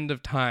at the end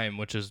of time,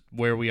 which is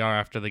where we are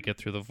after they get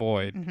through the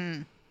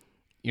void,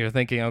 you're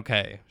thinking,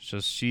 okay, so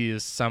she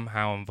is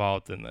somehow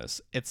involved in this.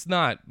 It's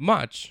not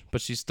much,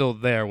 but she's still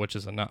there, which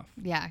is enough.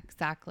 Yeah,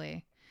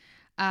 exactly.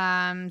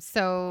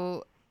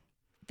 So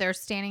they're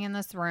standing in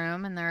this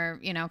room and they're,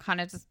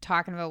 kind of just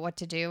talking about what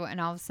to do.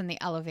 And all of a sudden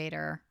the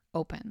elevator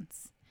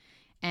opens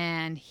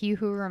and He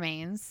Who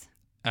Remains.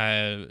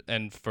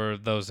 And for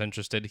those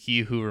interested, He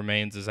Who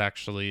Remains is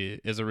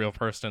a real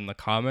person in the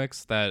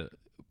comics that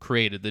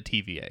created the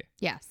TVA.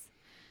 Yes.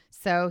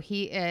 So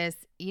he is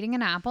eating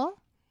an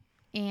apple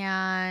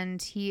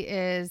and he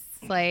is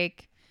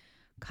like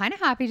kind of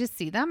happy to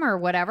see them or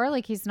whatever.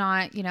 Like he's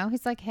not,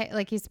 he's like, hey,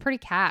 like he's pretty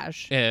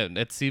cash. And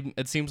it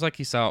seems like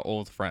he saw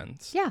old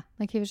friends. Yeah.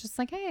 Like he was just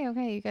like, hey,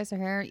 okay, you guys are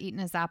here eating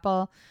his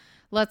apple.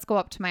 Let's go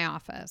up to my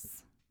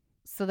office.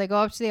 So they go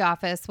up to the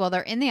office. Well,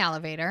 they're in the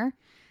elevator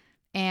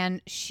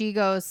and she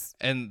goes.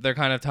 And they're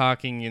kind of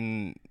talking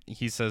and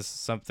he says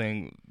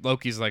something.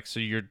 Loki's like, so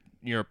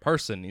you're a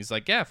person. He's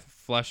like, yeah,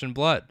 flesh and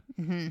blood.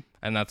 Mm-hmm.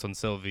 And that's when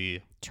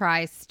Sylvie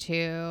tries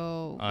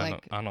to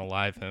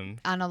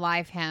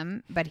unalive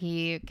him, but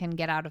he can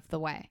get out of the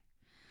way.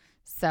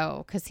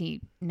 So, because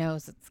he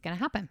knows it's going to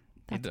happen.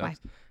 That's why.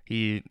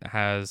 He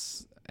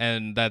has,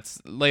 and that's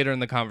later in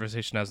the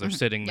conversation as they're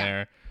sitting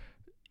there,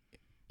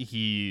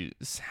 he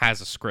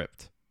has a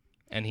script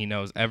and he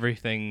knows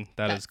everything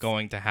that is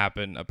going to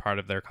happen a part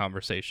of their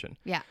conversation.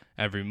 Yeah.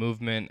 Every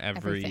movement,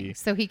 everything.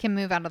 So he can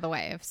move out of the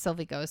way if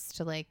Sylvie goes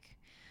to like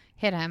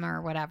hit him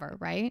or whatever,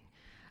 right?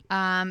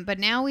 But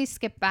now we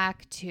skip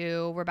back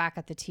to, we're back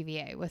at the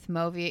TVA with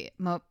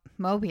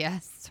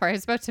Mobius. Sorry, I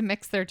was about to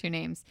mix their two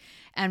names,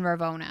 and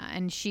Ravonna.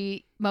 And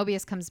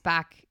Mobius comes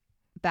back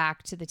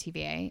to the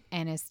TVA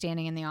and is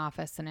standing in the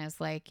office and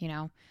is like,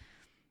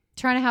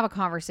 trying to have a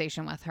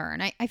conversation with her.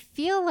 And I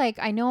feel like,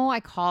 I know I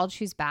called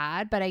she's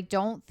bad, but I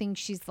don't think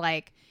she's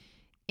like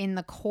in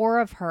the core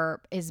of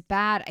her is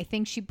bad. I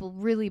think she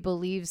really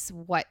believes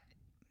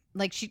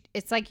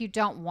it's like you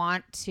don't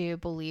want to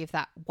believe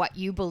that what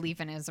you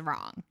believe in is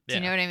wrong. Do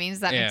you know what I mean?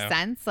 Does that make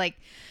sense? Like,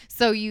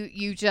 so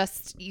you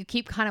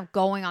keep kind of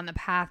going on the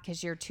path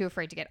because you're too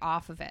afraid to get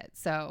off of it.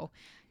 So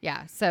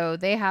yeah. So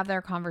they have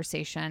their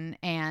conversation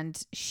and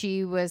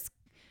he was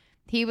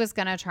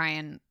going to try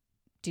and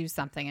do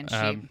something and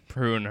she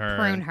prune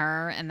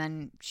her. And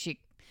then she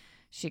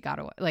got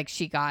away. Like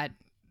she got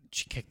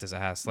she kicked his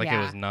ass like it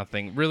Yeah. was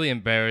nothing. Really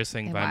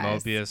embarrassing It by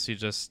was.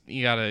 Mobius.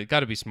 You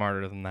gotta be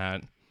smarter than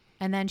that.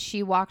 And then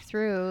she walked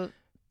through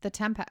the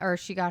temp, or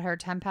she got her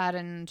temp pad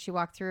and she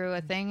walked through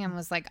a thing and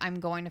was like, I'm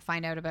going to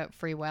find out about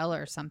free will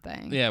or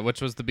something. Yeah,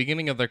 which was the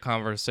beginning of their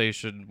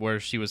conversation where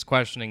she was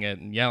questioning it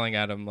and yelling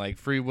at him like,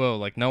 free will,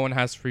 like no one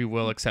has free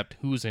will except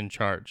who's in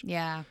charge.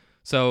 Yeah.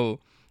 So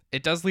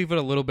it does leave it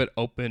a little bit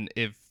open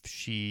if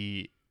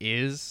she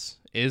is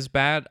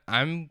bad.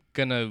 I'm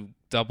gonna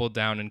double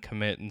down and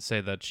commit and say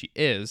that she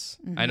is.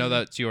 I know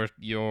that's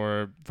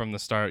your from the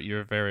start,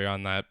 you're very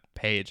on that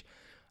page.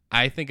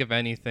 I think if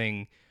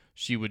anything,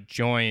 she would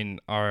join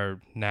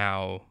our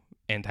now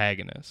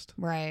antagonist.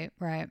 Right.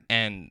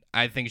 And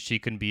I think she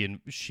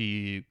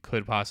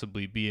could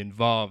possibly be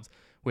involved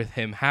with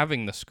him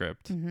having the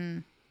script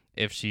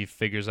if she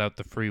figures out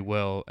the free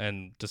will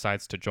and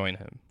decides to join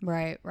him.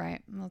 Right.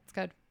 That's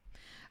good.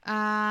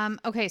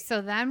 Okay,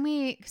 so then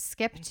we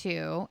skip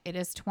to, it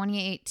is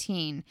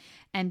 2018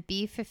 and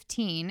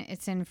B-15,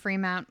 it's in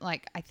Fremont,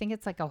 like I think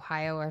it's like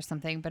Ohio or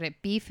something, but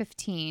at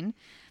B-15,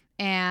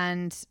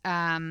 and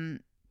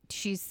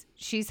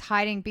she's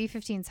hiding,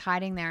 B-15's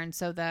hiding there, and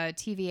so the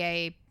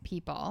TVA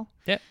people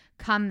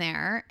come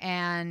there,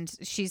 and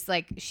she's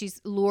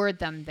lured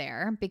them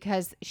there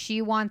because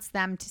she wants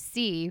them to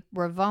see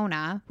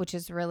Ravonna, which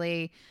is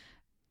really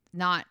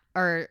not,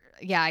 or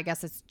yeah, I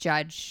guess it's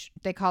Judge,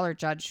 they call her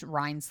Judge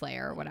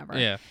Rhineslayer or whatever.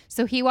 Yeah.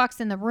 So he walks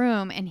in the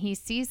room and he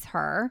sees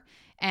her,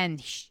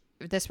 and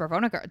this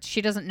Ravonna girl,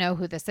 she doesn't know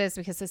who this is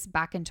because this is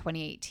back in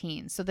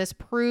 2018. So this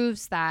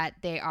proves that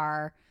they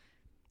are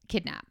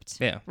kidnapped.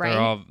 Yeah,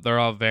 right. They're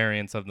all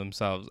variants of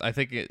themselves. I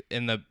think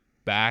in the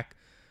back,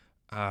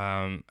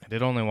 I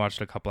did only watch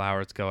it a couple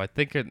hours ago. I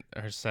think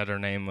her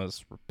name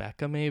was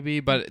Rebecca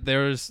maybe, but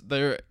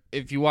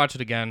if you watch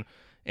it again,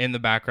 in the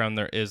background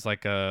there is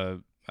like a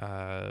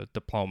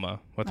diploma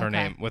with her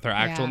name, with her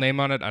actual name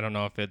on it. I don't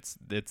know if it's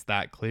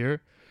that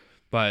clear,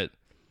 but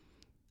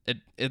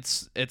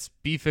it's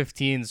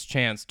B-15's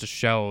chance to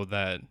show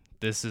that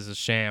this is a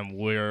sham.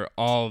 We're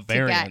all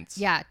variants.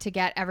 To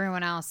get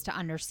everyone else to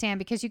understand,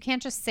 because you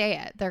can't just say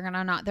it. They're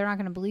not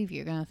gonna believe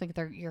you. They're gonna think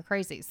you're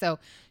crazy. So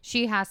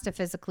she has to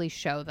physically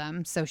show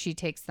them. So she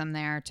takes them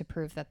there to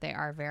prove that they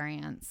are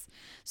variants.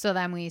 So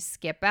then we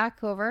skip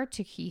back over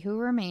to He Who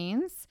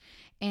Remains,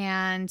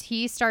 and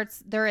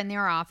they're in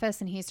their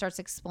office, and he starts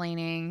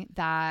explaining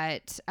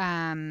that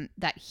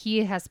that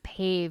he has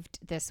paved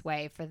this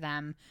way for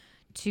them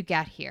to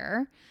get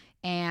here.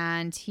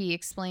 And he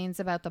explains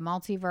about the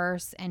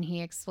multiverse, and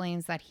he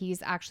explains that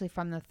he's actually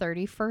from the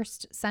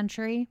 31st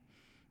century,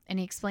 and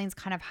he explains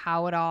kind of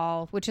how it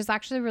all, which is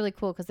actually really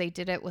cool because they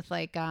did it with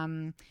like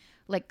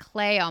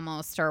clay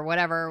almost, or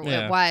whatever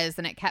it was,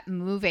 and it kept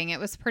moving. That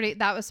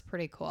was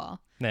pretty cool.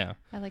 Yeah,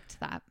 I liked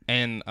that.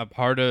 And a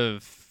part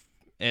of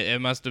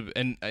it must have,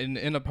 and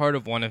in a part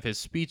of one of his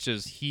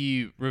speeches,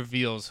 he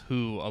reveals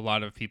who a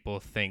lot of people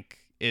think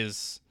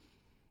is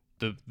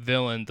the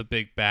villain, the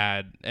big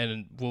bad,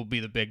 and will be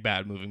the big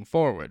bad moving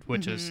forward,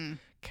 which is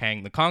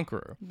Kang the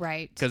Conqueror.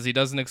 Right. Because he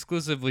doesn't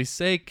exclusively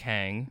say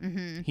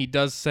Kang. He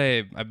does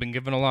say, I've been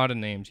given a lot of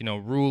names,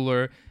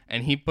 ruler,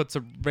 and he puts a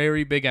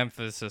very big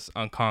emphasis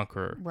on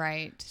Conqueror.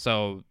 Right.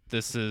 So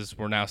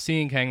we're now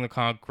seeing Kang the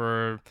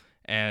Conqueror,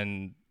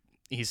 and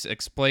he's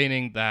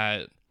explaining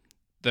that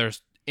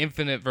there's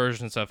infinite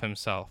versions of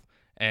himself,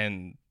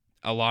 and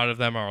a lot of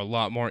them are a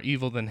lot more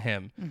evil than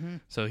him.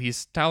 So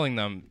he's telling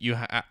them, you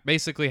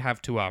basically have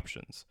two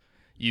options.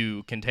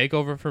 You can take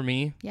over for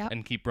me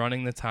and keep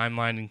running the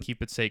timeline and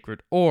keep it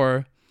sacred,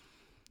 or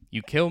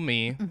you kill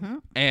me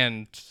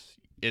and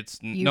it's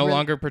no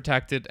longer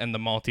protected and the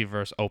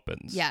multiverse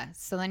opens. Yeah.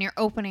 So then you're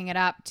opening it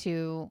up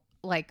to,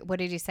 like, what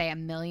did you say?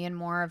 1 million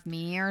more of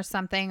me or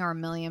something, or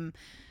 1 million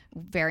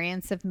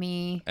variants of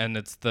me. And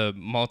it's the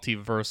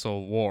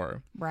multiversal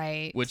war.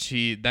 Right. Which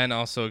he then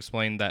also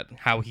explained that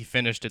how he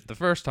finished it the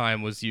first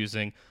time was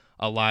using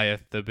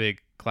Alioth, the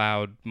big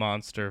cloud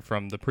monster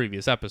from the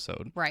previous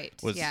episode. Right.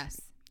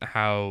 Yes.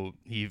 How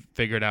he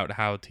figured out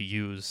how to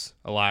use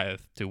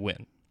Alioth to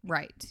win.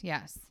 Right.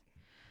 Yes.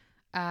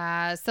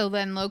 So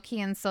then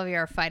Loki and Sylvie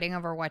are fighting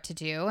over what to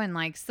do. And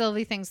like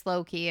Sylvie thinks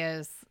Loki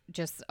is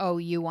just, oh,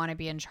 you want to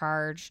be in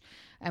charge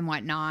and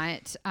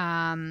whatnot.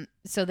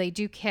 So they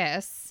do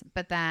kiss,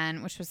 but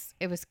then,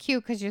 it was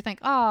cute because you think,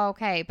 oh,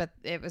 okay. But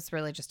it was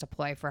really just a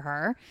ploy for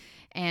her.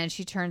 And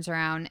she turns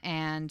around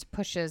and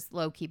pushes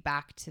Loki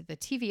back to the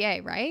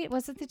TVA, right?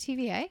 Was it the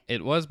TVA?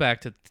 It was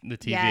back to the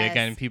TVA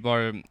again. People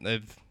are,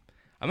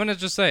 I'm going to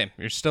just say,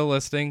 you're still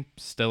listening,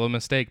 still a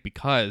mistake,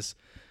 because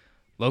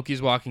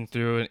Loki's walking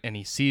through and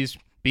he sees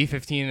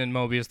B-15 and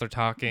Mobius. They're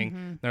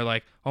talking. They're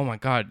like, oh my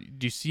God,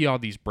 do you see all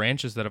these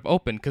branches that have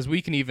opened? Because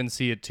we can even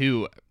see it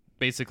too,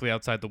 basically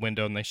outside the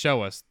window, and they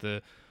show us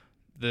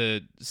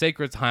the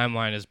sacred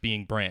timeline is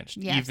being branched,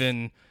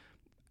 even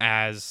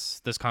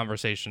as this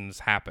conversation is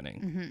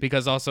happening.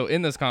 Because also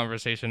in this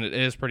conversation, it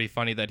is pretty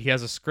funny that he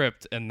has a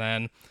script and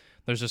then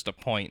there's just a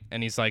point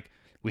and he's like,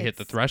 we hit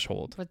the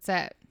threshold. What's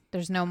that?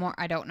 There's no more.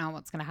 I don't know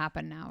what's going to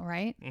happen now,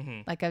 right?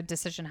 Like a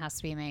decision has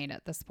to be made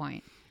at this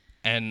point.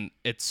 And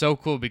it's so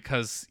cool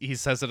because he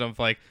says it of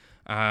like,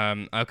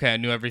 okay, I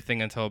knew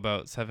everything until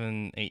about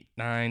 7, 8,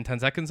 9, 10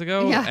 seconds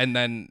ago. Yeah. And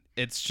then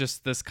it's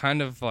just this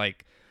kind of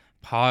like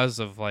pause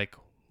of like,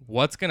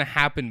 what's going to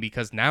happen?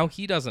 Because now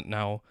he doesn't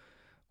know.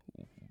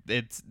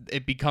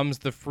 It becomes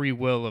the free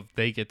will of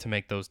they get to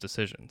make those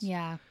decisions.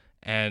 Yeah.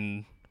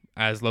 And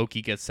as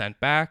Loki gets sent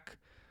back,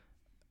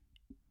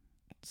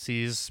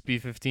 sees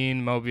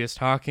B-15, Mobius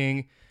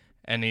talking,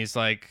 and he's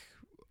like,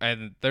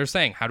 and they're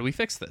saying, how do we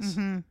fix this?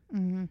 And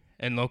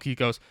Loki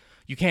goes,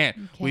 you can't.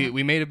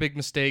 We made a big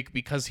mistake,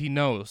 because he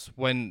knows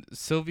when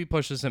Sylvie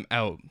pushes him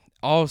out,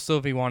 all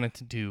Sylvie wanted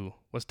to do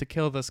was to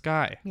kill this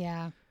guy.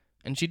 Yeah.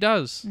 And she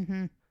does.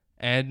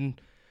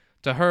 And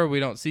to her, we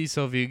don't see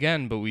Sylvie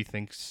again, but we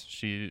think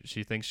she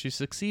thinks she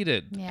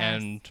succeeded. Yes.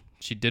 And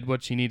she did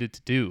what she needed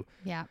to do.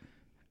 Yeah.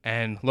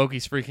 And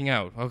Loki's freaking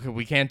out. Okay,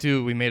 we can't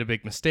do it. We made a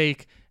big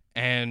mistake.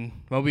 And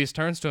Mobius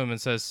turns to him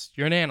and says,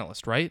 you're an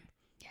analyst, right?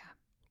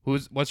 Yeah.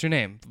 What's your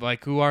name?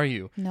 Like, who are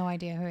you? No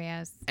idea who he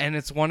is. And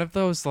it's one of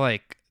those,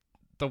 like,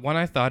 the one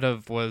I thought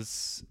of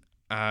was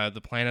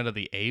the Planet of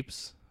the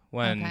Apes.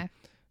 When, Okay.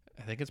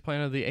 I think it's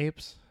Planet of the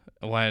Apes.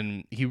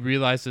 When he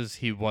realizes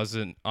he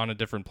wasn't on a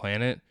different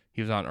planet.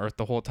 He was on Earth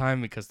the whole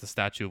time because the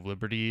Statue of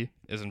Liberty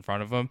is in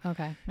front of him.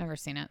 Okay. Never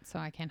seen it, so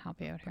I can't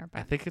help you out here. I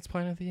But think it's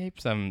Planet of the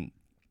Apes. I'm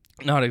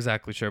not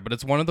exactly sure, but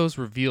it's one of those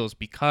reveals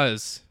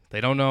because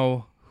they don't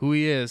know who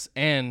he is,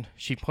 and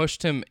she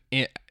pushed him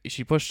in.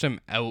 She pushed him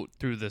out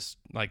through this,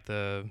 like,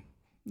 the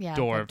yeah,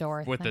 door, the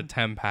door with the thing.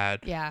 TEM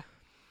pad Yeah.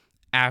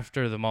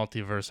 after the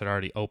multiverse had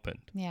already opened.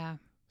 Yeah.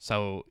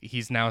 So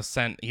he's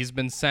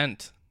been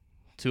sent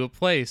to a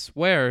place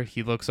where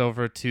he looks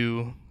over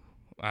to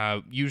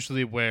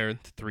usually where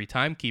the 3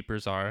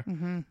 timekeepers are,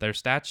 their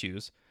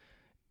statues.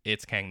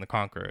 It's Kang the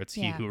Conqueror. It's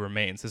He Yeah. Who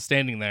Remains is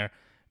standing there,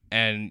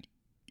 and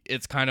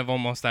it's kind of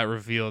almost that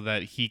reveal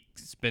that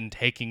he's been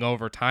taking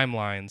over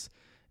timelines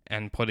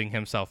and putting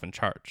himself in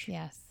charge.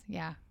 Yes.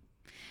 Yeah.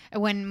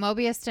 When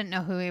Mobius didn't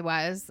know who he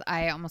was,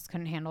 I almost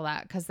couldn't handle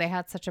that because they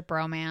had such a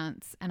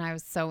bromance and I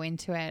was so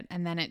into it.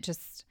 And then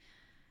it's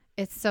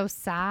so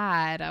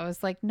sad. I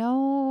was like,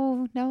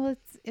 no,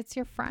 it's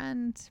your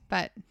friend.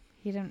 But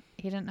he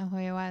didn't know who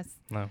he was.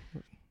 No.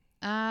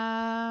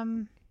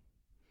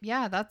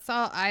 Yeah, that's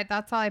all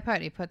I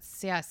put. He puts,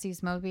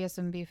 sees Mobius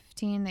and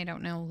B-15. They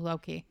don't know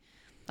Loki.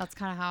 That's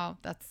kind of how,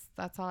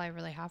 that's all I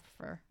really have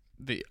for.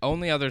 The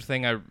only other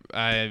thing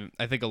I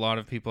think a lot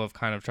of people have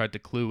kind of tried to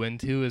clue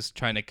into is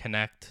trying to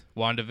connect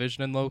WandaVision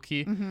and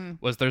Loki.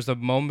 Was there's a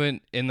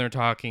moment in their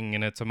talking,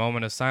 and it's a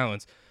moment of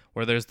silence,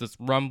 where there's this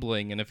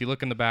rumbling, and if you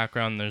look in the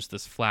background, there's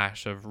this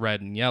flash of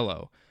red and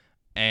yellow.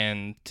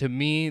 And to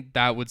me,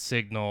 that would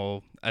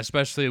signal,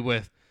 especially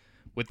with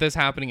this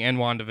happening and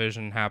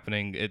WandaVision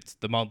happening, it's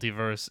the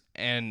multiverse,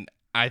 and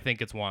I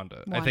think it's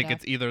Wanda. I think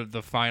it's either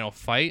the final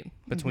fight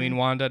between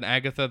Wanda and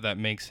Agatha that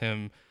makes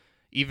him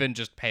even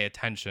just pay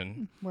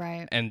attention,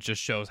 Right. and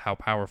just shows how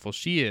powerful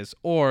she is,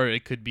 or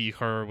it could be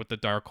her with the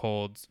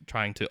Darkholds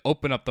trying to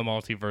open up the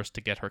multiverse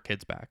to get her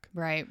kids back.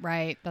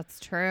 Right.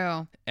 That's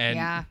true. And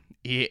yeah.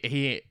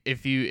 he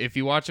if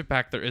you watch it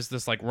back, there is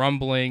this like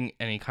rumbling,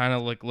 and he kind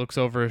of like looks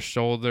over his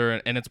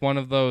shoulder, and it's one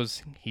of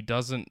those, he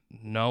doesn't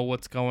know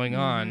what's going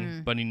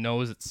on, but he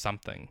knows it's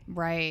something.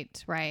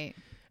 Right.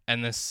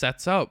 And this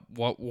sets up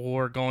what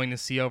we're going to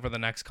see over the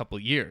next couple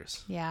of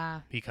years.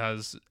 Yeah.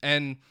 Because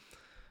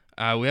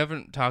we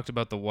haven't talked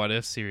about the What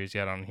If series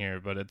yet on here,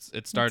 but it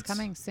starts It's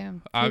coming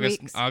soon.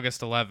 August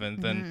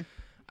 11th, and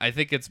I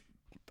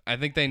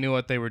think they knew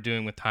what they were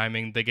doing with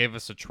timing. They gave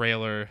us a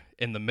trailer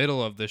in the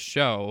middle of this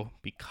show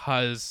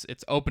because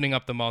it's opening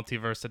up the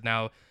multiverse, and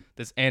now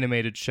this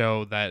animated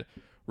show that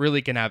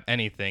really can have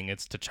anything.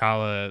 It's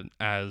T'Challa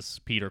as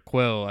Peter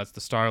Quill, as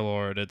the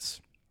Star-Lord.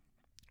 It's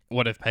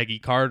what if Peggy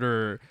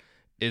Carter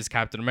is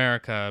Captain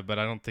America, but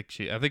I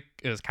think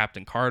it was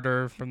Captain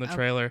Carter from the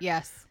trailer.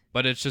 Yes.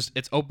 But it's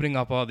opening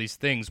up all these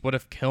things. What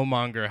if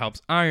Killmonger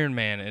helps Iron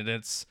Man? And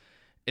it's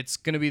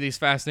going to be these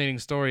fascinating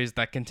stories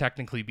that can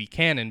technically be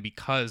canon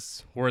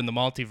because we're in the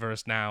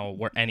multiverse now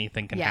where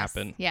anything can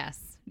happen.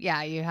 Yes.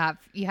 Yeah, you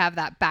have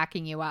that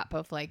backing you up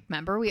of like,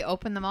 remember we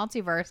opened the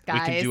multiverse,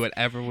 guys. We can do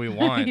whatever we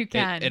want. You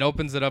can. It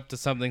opens it up to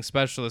something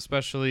special,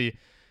 especially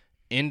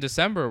in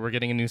December. We're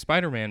getting a new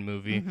Spider-Man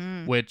movie,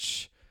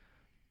 which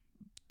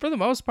for the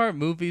most part,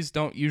 movies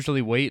don't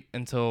usually wait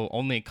until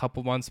only a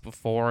couple months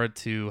before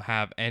to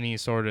have any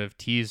sort of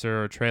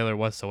teaser or trailer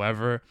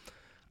whatsoever.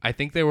 I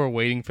think they were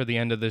waiting for the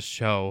end of this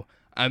show.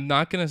 I'm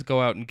not going to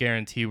go out and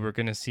guarantee we're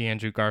going to see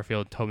Andrew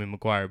Garfield, Tobey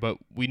Maguire, but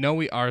we know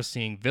we are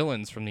seeing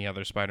villains from the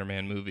other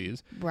Spider-Man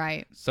movies.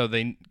 Right. So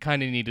they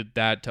kind of needed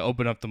that to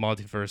open up the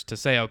multiverse to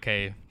say,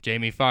 okay,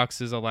 Jamie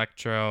Foxx is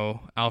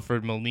Electro,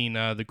 Alfred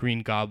Molina, the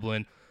Green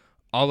Goblin,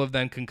 all of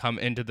them can come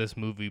into this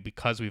movie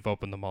because we've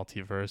opened the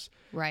multiverse.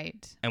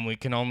 Right. And we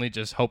can only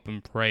just hope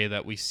and pray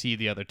that we see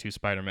the other 2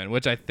 Spider-Men,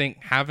 which I think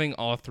having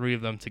all 3 of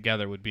them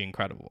together would be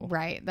incredible.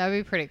 Right. That would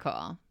be pretty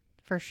cool.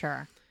 For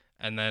sure.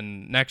 And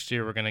then next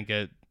year, we're going to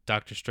get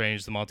Doctor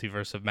Strange, the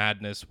Multiverse of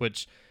Madness,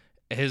 which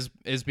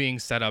is being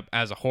set up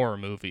as a horror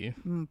movie,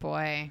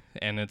 Boy.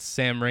 and it's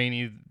Sam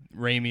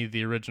Raimi,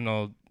 the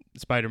original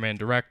Spider-Man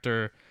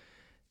director,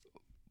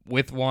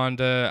 with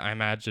Wanda, I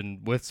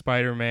imagine, with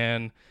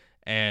Spider-Man,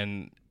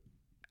 and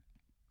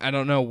I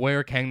don't know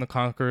where Kang the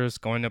Conqueror is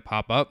going to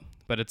pop up,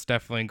 but it's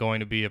definitely going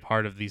to be a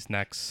part of these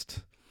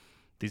next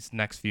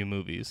few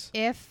movies.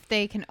 If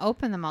they can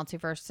open the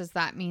multiverse, does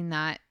that mean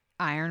that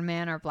Iron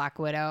Man or Black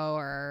Widow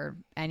or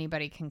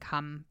anybody can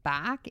come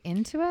back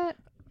into it?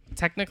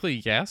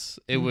 Technically, yes.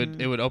 It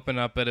would open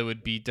up, but it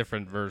would be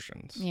different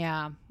versions.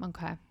 Yeah.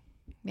 Okay.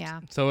 Yeah.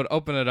 So it would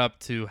open it up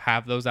to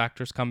have those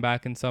actors come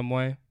back in some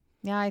way.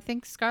 Yeah, I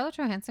think Scarlett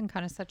Johansson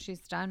kind of said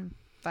she's done,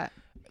 but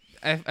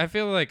I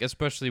feel like,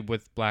 especially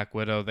with Black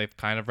Widow, they've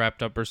kind of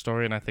wrapped up her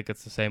story, and I think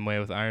it's the same way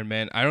with Iron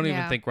Man. I don't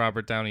even think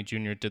Robert Downey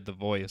Jr. did the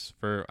voice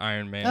for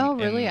Iron Man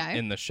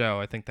in the show.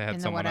 I think they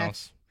had someone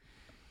else.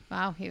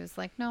 Wow, he was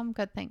like, no, I'm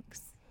good,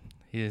 thanks.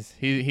 He's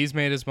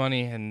made his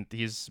money, and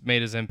he's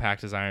made his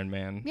impact as Iron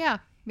Man. Yeah,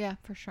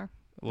 for sure.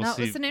 We'll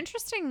see. It's an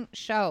interesting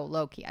show,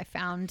 Loki. I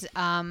found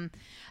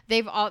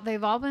they've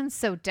all been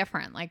so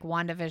different, like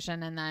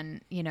WandaVision, and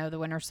then the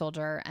Winter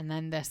Soldier, and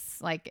then this.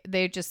 Like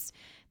they just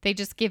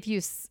give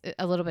you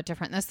a little bit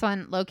different. This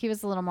one, Loki,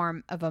 was a little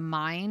more of a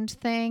mind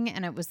thing,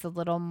 and it was a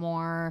little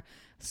more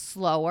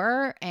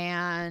slower.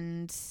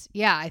 And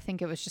yeah, I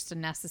think it was just a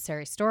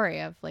necessary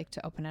story of like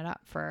to open it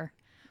up for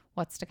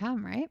what's to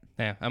come, right?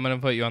 Yeah, I'm gonna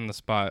put you on the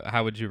spot.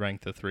 How would you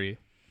rank the three?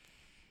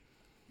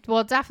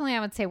 Well, definitely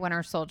I would say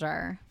Winter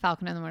Soldier,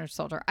 Falcon and the Winter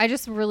Soldier. I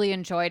just really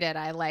enjoyed it.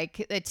 I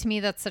like it. To me,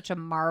 that's such a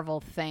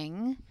Marvel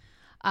thing.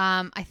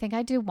 I think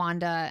I do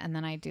Wanda and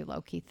then I do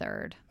Loki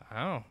third.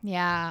 Oh.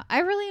 Yeah. I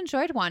really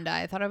enjoyed Wanda.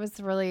 I thought it was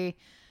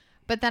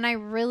but then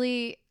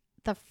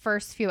the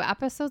first few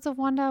episodes of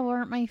Wanda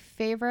weren't my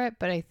favorite,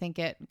 but I think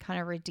it kind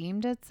of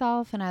redeemed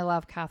itself, and I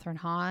love Catherine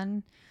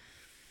Hahn.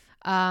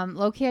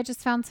 Loki, I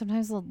just found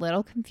sometimes a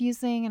little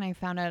confusing, and I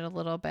found it a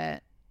little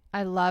bit.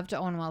 I loved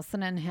Owen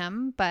Wilson and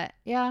him, but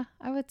yeah,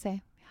 I would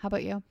say. How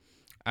about you?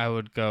 I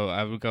would go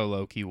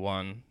Loki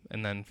 1,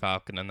 and then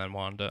Falcon, and then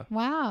Wanda.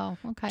 Wow.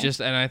 Okay.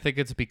 And I think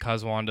it's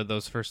because Wanda,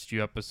 those first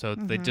few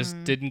episodes, they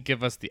just didn't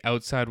give us the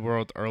outside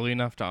world early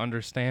enough to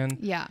understand.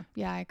 Yeah,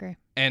 I agree.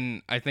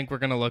 And I think we're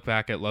gonna look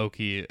back at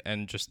Loki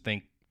and just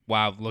think,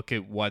 wow, look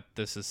at what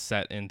this is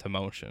set into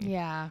motion.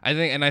 Yeah. I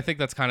think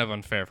that's kind of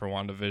unfair for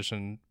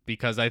WandaVision,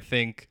 because I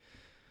think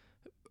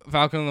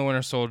Falcon and the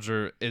Winter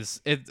Soldier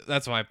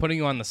that's why putting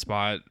you on the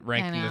spot,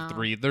 ranking the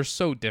three, they're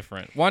so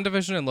different.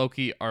 WandaVision and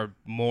Loki are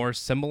more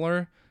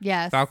similar.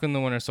 Yes. Falcon and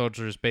the Winter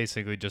Soldier is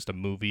basically just a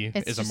movie.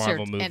 It's a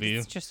Marvel movie.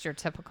 It's just your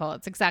typical.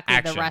 It's exactly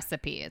action. The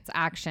recipe. It's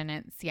action.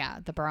 It's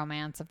the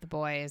bromance of the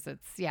boys.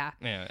 It's Yeah,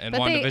 and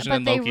WandaVision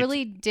and Loki. But they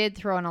really did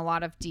throw in a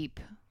lot of deep,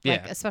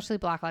 especially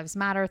Black Lives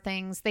Matter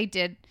things. They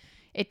did.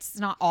 It's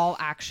not all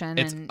action,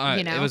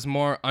 it was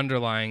more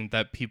underlying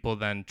that people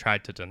then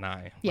tried to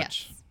deny.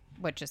 Yes.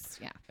 Which is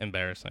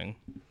embarrassing.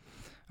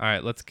 All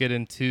right, let's get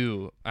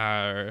into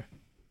our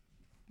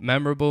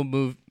memorable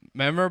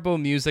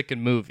music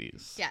and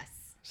movies. Yes.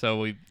 So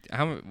we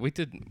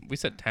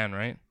said 10,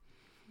 right?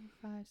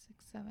 5, 6,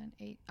 7,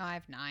 8. Oh, I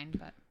have 9,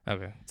 but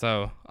okay.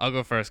 So I'll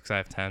go first because I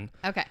have 10.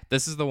 Okay.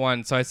 This is the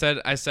one. So I said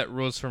I set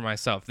rules for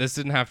myself. This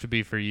didn't have to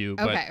be for you.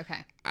 Okay.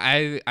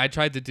 I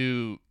tried to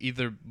do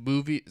either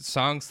movie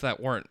songs that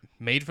weren't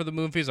made for the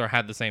movies or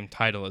had the same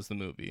title as the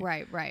movie.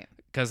 Right.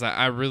 Because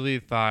I really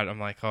thought, I'm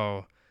like,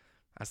 I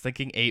was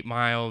thinking 8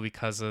 Mile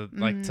because of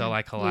like Till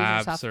I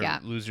Collapse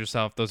Lose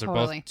Yourself. Those are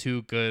both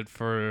too good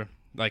for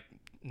like,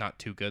 not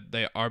too good.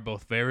 They are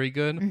both very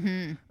good.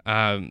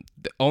 Mm-hmm.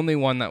 The only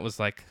one that was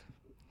like,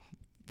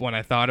 when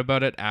I thought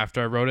about it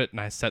after I wrote it and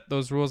I set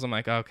those rules, I'm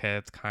like, okay,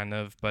 it's kind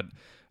of, but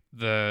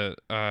the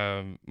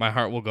My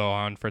Heart Will Go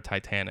On for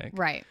Titanic.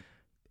 Right.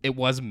 It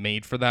was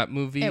made for that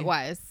movie. It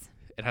was.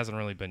 It hasn't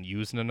really been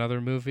used in another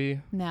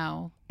movie.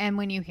 No. And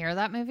when you hear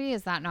that movie,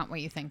 is that not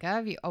what you think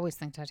of? You always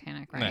think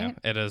Titanic, right?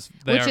 Yeah, it is.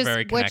 They are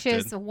very connected.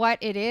 Which is what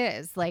it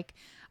is. Like,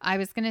 I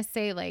was going to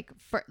say, like,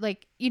 for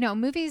like,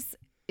 movies,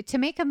 to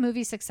make a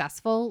movie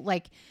successful,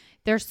 like,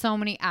 there's so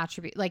many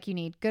attributes. Like, you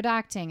need good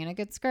acting and a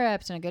good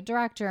script and a good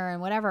director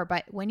and whatever.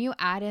 But when you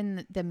add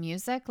in the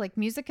music, like,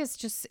 music is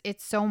just,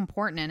 it's so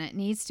important, and it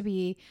needs to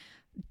be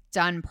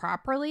done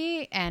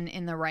properly and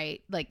in the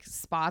right like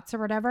spots or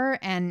whatever,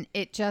 and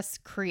it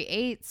just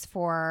creates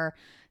for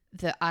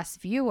us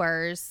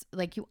viewers,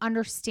 like, you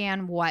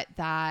understand what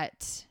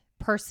that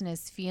person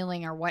is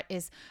feeling or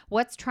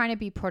what's trying to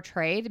be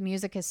portrayed.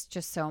 Music is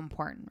just so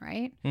important,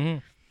 right?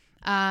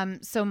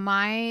 So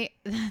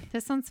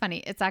this one's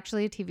funny. It's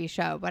actually a TV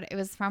show, but it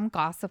was from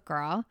Gossip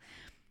Girl,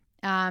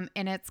 and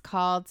it's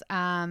called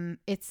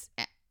it's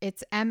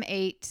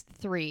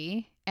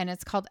M83, and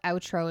it's called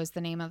Outro is the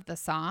name of the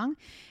song.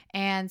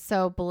 And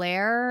so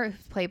Blair,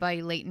 played by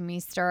Leighton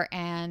Meester,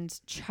 and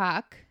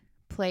Chuck,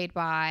 played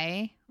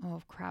by,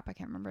 oh crap, I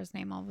can't remember his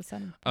name all of a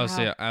sudden. Oh,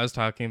 so yeah, I was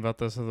talking about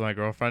this with my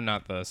girlfriend,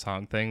 not the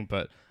song thing,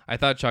 but I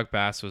thought Chuck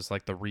Bass was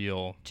like the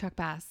real. Chuck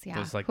Bass, yeah.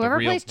 Was like Whoever the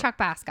real plays Chuck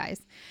Bass,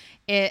 guys,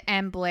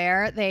 and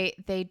Blair,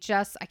 they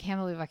just, I can't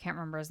believe I can't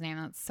remember his name.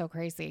 That's so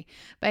crazy.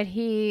 But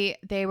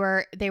they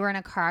were in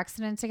a car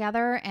accident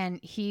together, and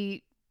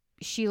she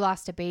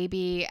lost a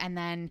baby, and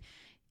then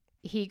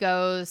he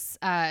goes,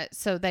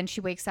 so then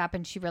she wakes up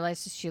and she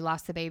realizes she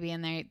lost the baby,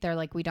 and they're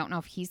like, we don't know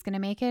if he's gonna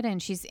make it.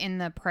 And she's in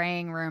the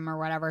praying room or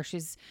whatever,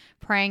 she's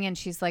praying, and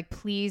she's like,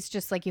 please,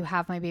 just like, you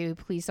have my baby,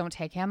 please don't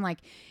take him. Like,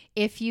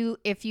 if you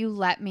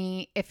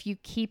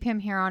keep him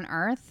here on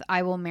earth,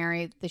 I will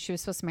marry she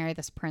was supposed to marry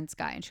this prince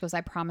guy, and she goes, I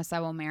promise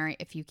I will marry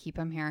if you keep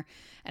him here.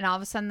 And all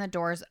of a sudden the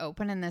doors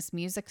open and this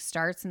music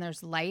starts, and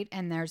there's light,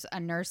 and there's a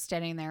nurse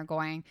standing there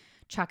going,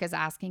 Chuck is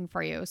asking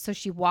for you. So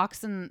she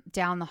walks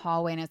down the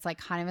hallway, and it's like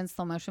kind of in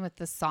slow motion with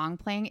this song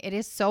playing. It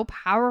is so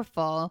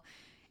powerful.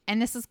 And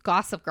this is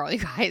Gossip Girl, you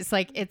guys.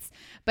 Like,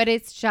 but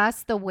it's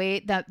just the way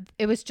that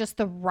it was just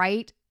the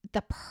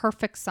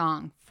perfect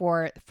song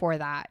for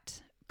that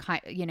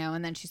kind,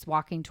 and then she's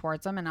walking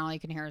towards him, and all you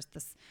can hear is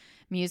this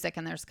music,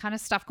 and there's kind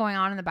of stuff going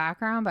on in the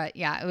background, but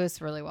yeah, it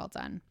was really well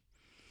done.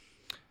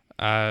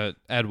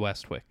 Ed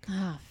Westwick.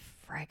 Oh,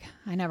 frig.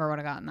 I never would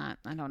have gotten that.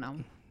 I don't know.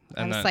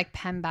 I And was then- like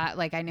Penbat,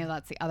 like I knew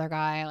that's the other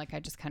guy. Like I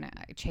just kind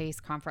of Chase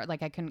Comfort,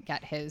 like I couldn't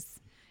get his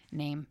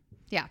name.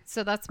 Yeah,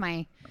 so that's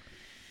my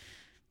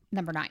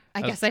number 9.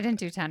 I guess I didn't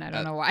do 10. I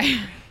don't know why.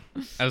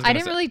 I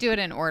didn't really do it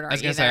in order. I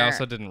was gonna say I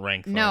also didn't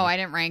rank them. No, I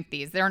didn't rank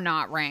these. They're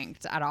not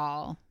ranked at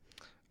all.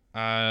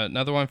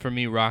 Another one for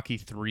me, Rocky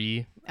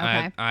 3.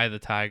 Okay. I the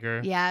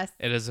Tiger. Yes.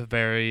 It is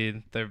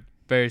they're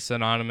very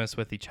synonymous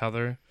with each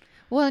other.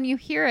 Well, and you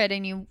hear it,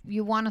 and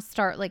you want to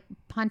start like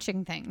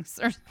punching things,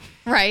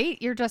 right?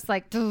 You're just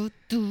like do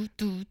do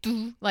do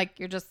do, like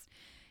you're just,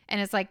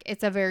 and it's like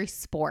it's a very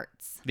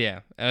sports.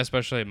 Yeah, and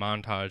especially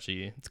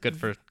montagey. It's good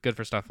for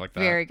stuff like that.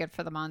 Very good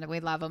for the montage.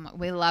 We love them.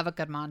 We love a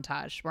good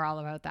montage. We're all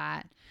about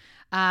that.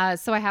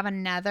 So I have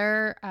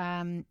another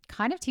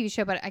kind of TV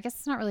show, but I guess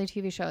it's not really a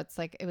TV show. It's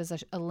like it was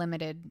a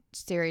limited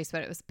series,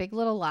 but it was Big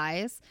Little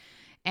Lies.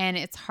 And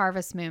it's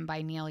Harvest Moon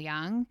by Neil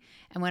Young.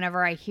 And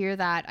whenever I hear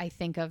that, I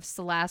think of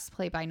Celeste,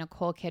 played by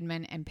Nicole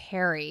Kidman, and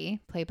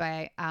Perry, played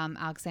by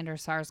Alexander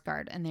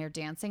Skarsgård, and they're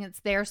dancing. It's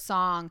their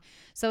song.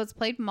 So it's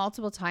played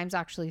multiple times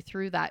actually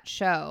through that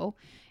show.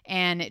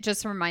 And it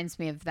just reminds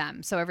me of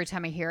them. So every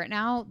time I hear it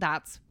now,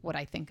 that's what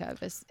I think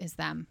of is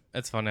them.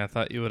 It's funny. I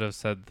thought you would have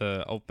said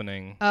the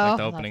opening, Oh,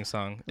 the opening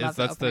song. love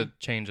the That's opening. the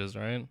Changes,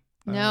 right?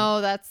 No,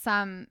 that's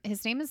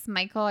his name is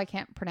Michael. I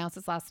can't pronounce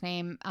his last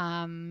name.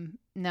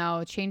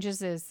 No,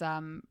 Changes is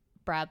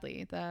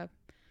Bradley, the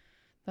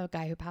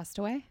guy who passed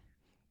away.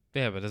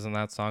 Yeah, but isn't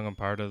that song a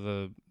part of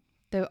the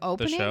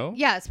opening? show?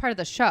 Yeah, it's part of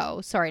the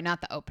show. Sorry, not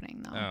the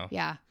opening though. Oh.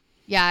 Yeah.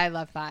 Yeah, I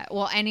love that.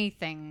 Well,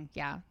 anything,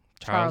 yeah.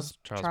 Charles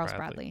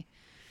Bradley.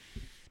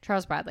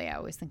 Charles Bradley, I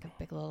always think of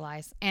Big Little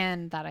Lies,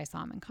 and that I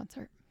saw him in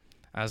concert.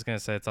 I was gonna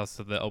say it's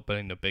also the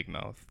opening to Big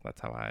Mouth.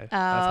 That's how I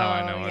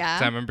know it. yeah.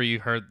 'Cause I remember you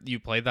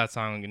played that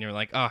song and you're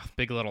like, oh,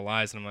 Big Little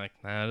Lies, and I'm like,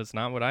 that is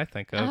not what I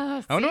think of.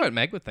 Oh, I wonder see? what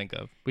Meg would think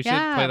of. We should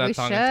play that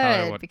song we and tell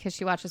her should, what. because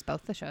she watches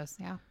both the shows.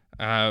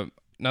 Yeah.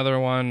 Another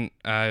one,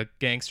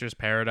 Gangster's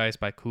Paradise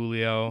by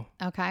Coolio,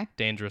 Okay.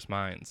 Dangerous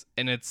Minds,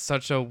 and it's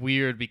such a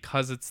weird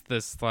because it's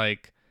this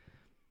like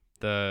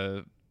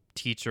the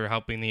teacher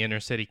helping the inner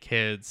city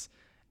kids,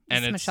 and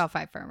It's it's Michelle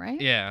Pfeiffer, right?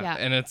 yeah,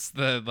 and it's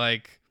the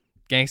like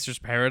Gangster's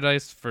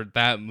Paradise for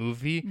that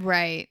movie.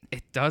 Right.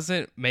 It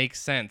doesn't make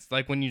sense.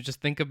 Like when you just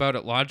think about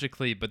it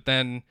logically, but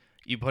then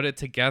you put it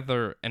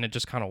together and it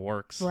just kind of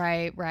works.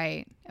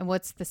 Right. And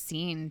what's the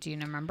scene? Do you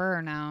remember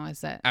or no?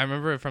 Is it? I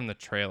remember it from the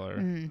trailer. I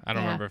don't yeah.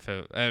 remember if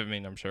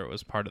I'm sure it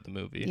was part of the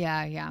movie.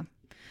 Yeah.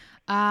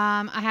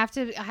 I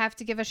have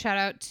to give a shout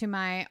out to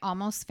my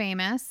Almost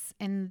Famous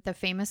in the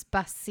famous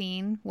bus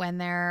scene when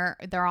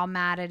they're all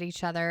mad at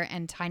each other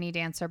and Tiny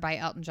Dancer by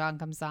Elton John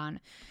comes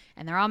on.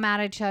 And they're all mad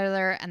at each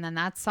other, and then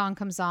that song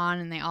comes on,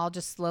 and they all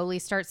just slowly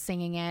start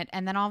singing it,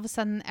 and then all of a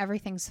sudden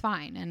everything's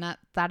fine. And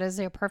that is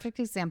a perfect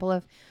example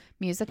of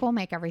music will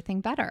make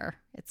everything better.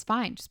 It's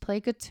fine. Just play a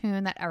good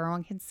tune that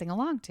everyone can sing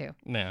along to.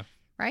 Yeah.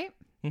 Right?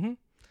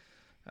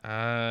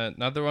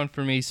 Another one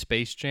for me,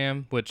 Space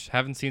Jam, which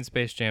haven't seen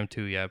Space Jam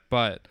 2 yet,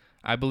 but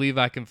I Believe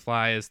I Can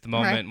Fly is the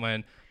moment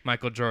when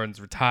Michael Jordan's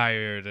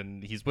retired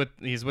and he's with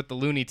the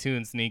Looney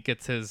Tunes and he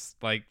gets his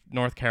like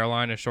North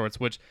Carolina shorts,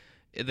 which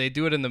they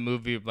do it in the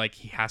movie, like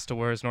he has to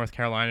wear his North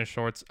Carolina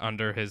shorts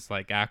under his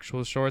like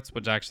actual shorts,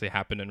 which actually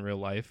happened in real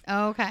life.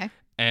 Oh, okay.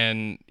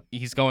 And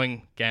he's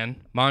going again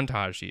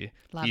montagey.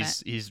 Love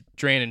He's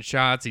draining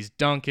shots, he's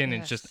dunking, and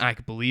Yes. it's just I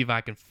can believe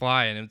I can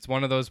fly. And it's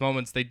one of those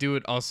moments. They do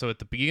it also at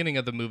the beginning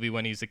of the movie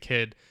when he's a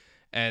kid,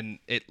 and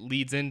it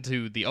leads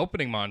into the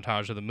opening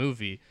montage of the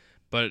movie.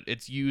 But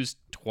it's used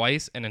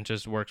twice, and it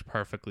just works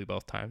perfectly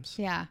both times.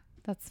 Yeah,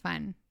 that's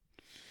fun.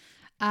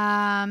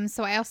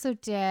 So I also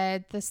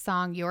did the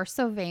song You're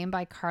So Vain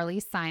by Carly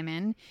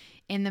Simon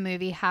in the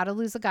movie How to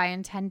Lose a Guy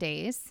in 10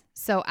 Days.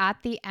 So at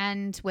the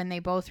end, when they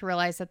both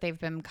realize that they've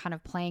been kind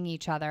of playing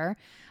each other,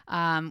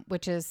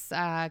 which is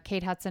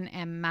Kate Hudson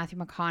and Matthew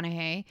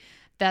McConaughey,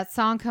 that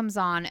song comes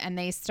on and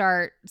they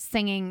start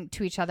singing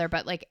to each other,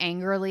 but like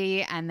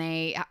angrily, and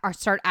they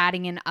start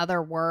adding in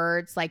other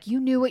words like you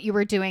knew what you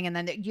were doing, and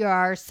then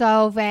you're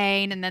so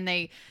vain, and then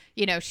they,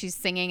 you know, she's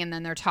singing and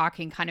then they're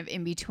talking kind of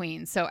in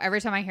between. So every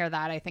time I hear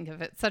that, I think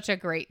of it. Such a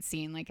great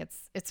scene. Like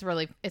it's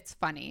really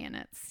funny, and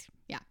it's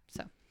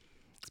so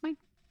it's mine.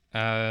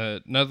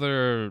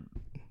 Another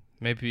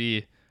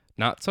maybe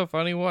not so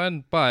funny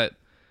one, but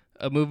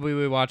a movie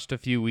we watched a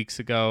few weeks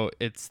ago.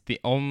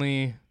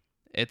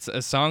 It's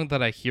a song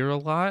that I hear a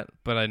lot,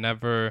 but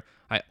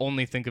I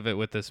only think of it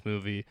with this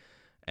movie.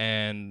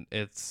 And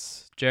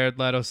it's Jared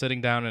Leto sitting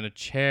down in a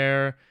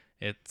chair.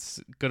 It's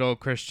good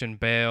old Christian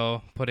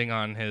Bale putting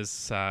on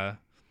his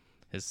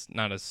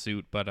not a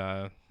suit,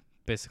 but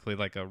basically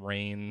like a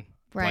rain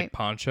like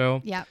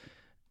poncho. Yep.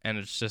 And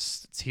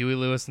it's Huey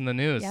Lewis in the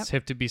News. Yep. It's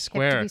Hip to Be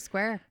Square. Hip to Be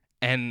Square.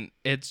 And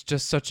it's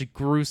just such a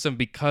gruesome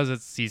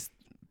because he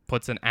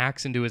puts an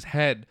axe into his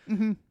head.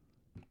 Mm-hmm.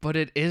 But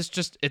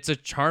it's a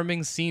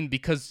charming scene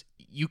because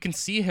you can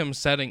see him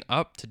setting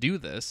up to do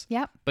this.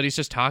 Yep. But he's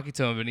just talking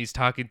to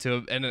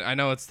him, and I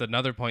know it's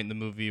another point in the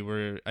movie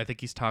where I think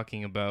he's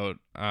talking about,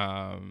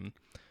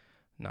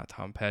 not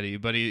Tom Petty,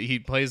 but he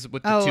plays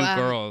with the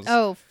two girls.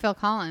 Oh, Phil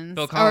Collins.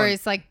 Or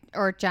it's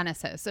or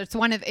Genesis. It's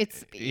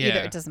either,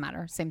 it doesn't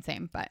matter.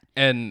 Same, but.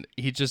 And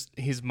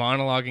he's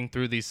monologuing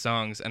through these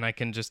songs, and I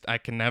can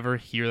never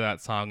hear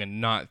that song and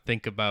not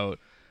think about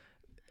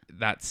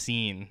that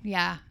scene.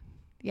 Yeah.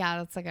 Yeah,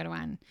 that's a good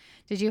one.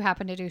 Did you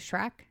happen to do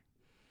Shrek?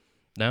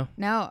 No.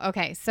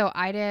 Okay. So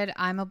I did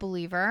I'm a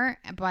Believer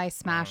by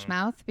Smash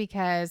Mouth,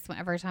 because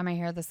every time I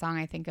hear the song,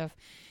 I think of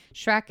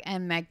Shrek,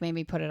 and Meg made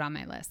me put it on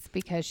my list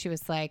because she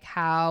was like,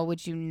 how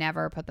would you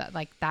never put that,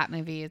 like that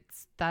movie?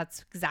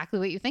 That's exactly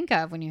what you think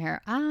of when you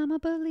hear I'm a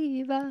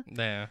believer.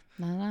 Yeah.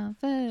 I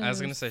was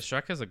going to say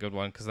Shrek is a good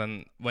one, because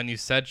then when you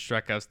said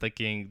Shrek, I was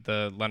thinking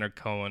the Leonard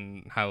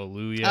Cohen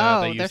Hallelujah.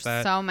 Oh, there's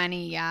so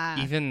many.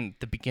 Yeah. Even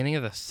the beginning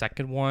of the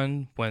second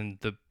one, when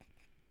the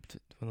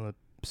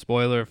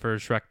spoiler for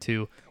Shrek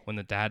 2, when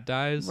the dad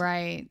dies,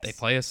 right? They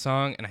play a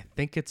song, and I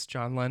think it's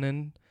John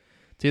Lennon.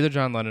 It's either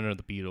John Lennon or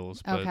the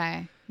Beatles. But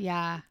okay,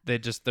 yeah.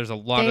 There's a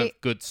lot of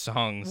good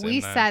songs.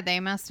 We said they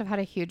must have had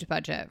a huge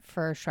budget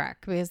for Shrek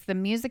because the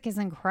music is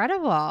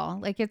incredible.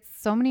 Like it's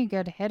so many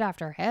good hit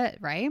after hit,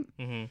 right?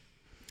 Mm-hmm.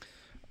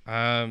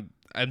 I'm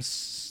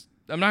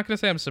not gonna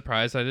say I'm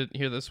surprised I didn't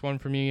hear this one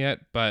from you yet,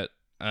 but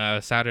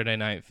Saturday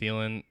Night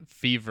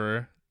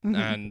Fever. Mm-hmm.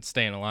 And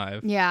Staying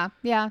Alive. Yeah,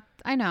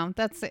 I know.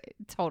 That's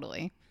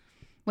totally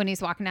when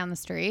he's walking down the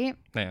street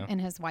in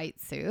his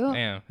white suit.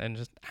 Yeah, and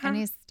just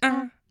he's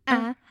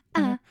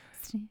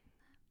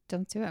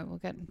don't do it. We'll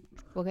get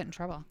in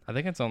trouble. I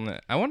think it's only.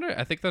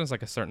 I think that is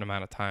like a certain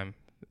amount of time.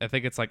 I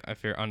think it's like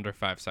if you're under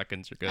 5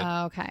 seconds, you're good.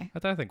 Okay.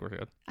 I think we're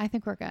good. I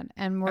think we're good,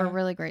 and we're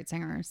really great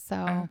singers.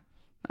 So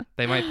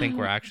they might think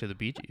we're actually the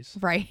Bee Gees,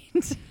 right?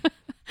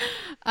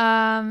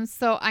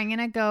 So I'm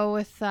gonna go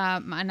with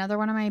another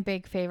one of my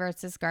big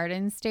favorites is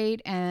Garden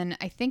State, and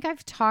I think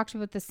I've talked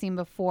about the scene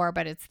before,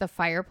 but it's the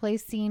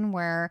fireplace scene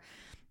where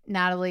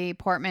Natalie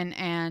Portman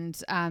and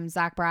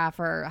Zach Braff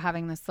are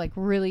having this like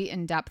really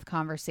in-depth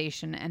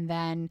conversation, and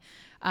then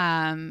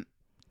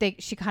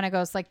she kind of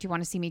goes like, do you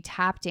want to see me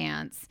tap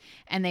dance?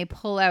 And they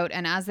pull out,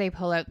 and as they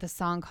pull out, the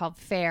song called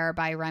Fair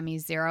by Remy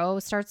Zero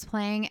starts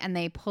playing, and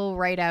they pull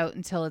right out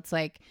until it's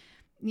like,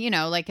 you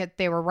know, like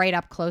they were right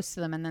up close to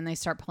them, and then they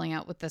start pulling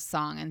out with this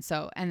song. And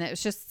it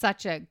was just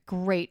such a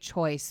great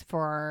choice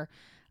for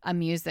a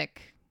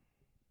music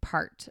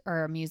part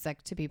or a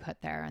music to be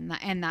put there.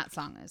 And that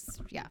song is,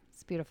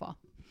 it's beautiful.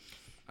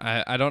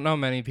 I don't know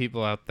many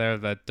people out there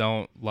that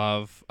don't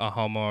love a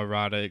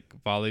homoerotic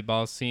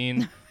volleyball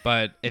scene,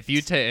 but if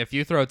you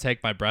throw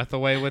Take My Breath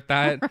Away with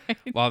that, right,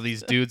 while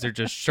these dudes are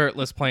just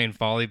shirtless playing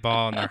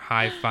volleyball and they're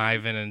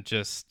high-fiving and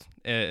just,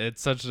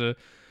 it's such a...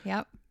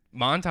 Yep.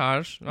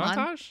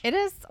 Montage. It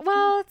is.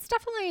 Well, it's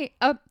definitely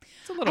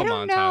it's a little montage-y. I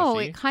don't know.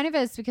 It kind of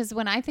is, because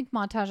when I think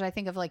montage, I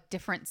think of like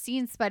different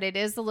scenes, but it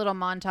is a little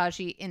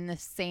montagey in the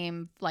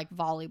same like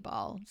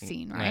volleyball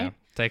scene, right?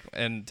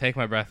 Yeah. Take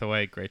My Breath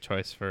Away. Great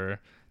choice for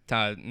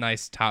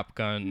nice Top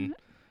Gun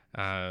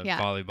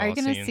volleyball. Are you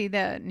going to see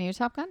the new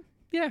Top Gun?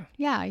 Yeah.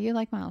 Yeah, you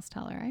like Miles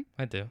Teller, right?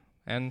 I do,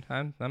 and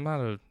I'm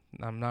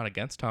not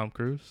against Tom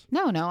Cruise.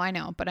 No, I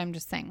know, but I'm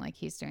just saying like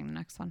he's doing the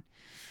next one.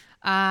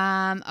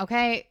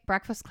 Okay,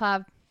 Breakfast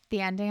Club, the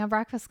ending of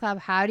Breakfast Club.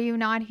 How do you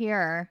not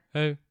hear?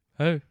 Hey.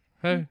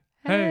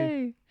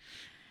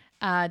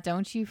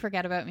 Don't You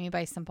Forget About Me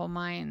by Simple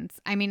Minds.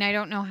 I mean, I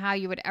don't know how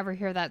you would ever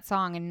hear that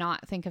song and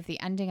not think of the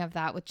ending of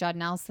that with Judd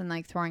Nelson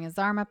like throwing his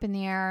arm up in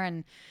the air,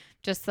 and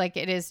just like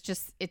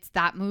it's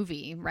that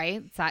movie,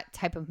 right? It's that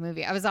type of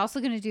movie. I was also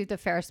going to do the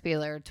Ferris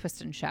Bueller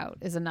Twist and Shout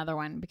is another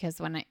one, because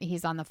when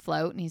he's on the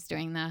float and he's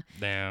doing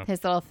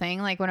his little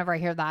thing, like whenever I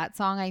hear that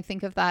song, I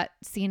think of that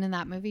scene in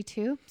that movie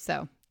too.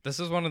 So this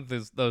is one of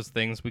those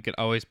things we could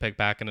always pick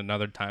back in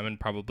another time and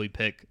probably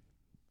pick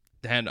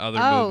 10 other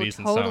movies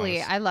and songs.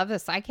 Totally. I love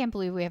this. I can't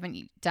believe we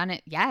haven't done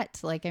it yet.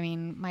 Like, I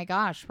mean, my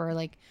gosh, we're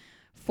like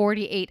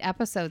 48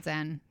 episodes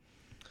in.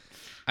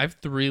 I have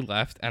 3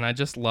 left, and I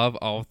just love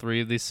all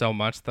 3 of these so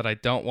much that I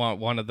don't want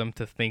one of them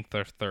to think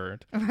they're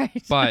third.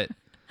 Right. But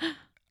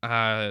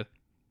a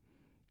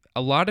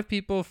lot of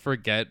people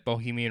forget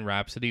Bohemian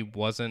Rhapsody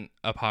wasn't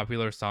a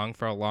popular song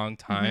for a long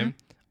time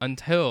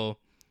until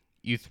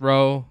you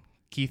throw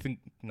Wayne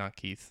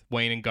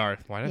and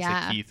Garth. Why did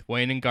I say Keith?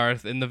 Wayne and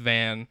Garth in the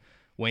van,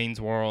 Wayne's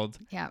World.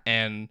 Yeah.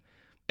 And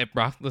it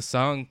brought the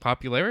song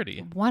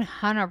popularity.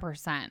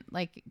 100%.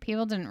 Like,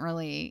 people didn't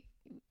really,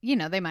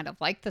 they might have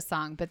liked the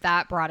song, but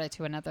that brought it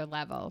to another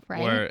level,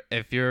 right? Where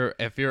if you're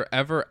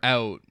ever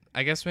out,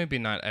 I guess maybe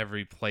not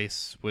every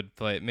place would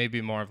play it. Maybe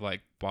more of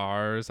like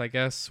bars, I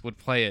guess, would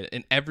play it.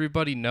 And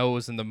everybody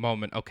knows in the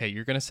moment, okay,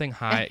 you're going to sing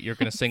high, you're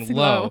going to sing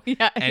low.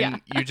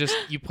 And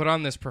you put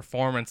on this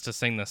performance to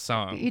sing this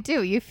song. You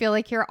do. You feel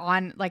like you're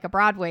on like a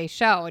Broadway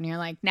show, and you're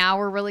like, now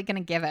we're really going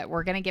to give it.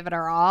 We're going to give it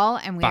our all,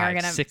 and we are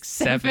going to 6,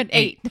 7,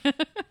 8.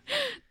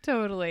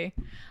 Totally.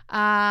 So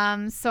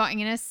I'm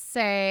going to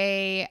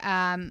say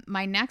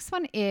my next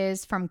one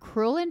is from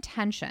Cruel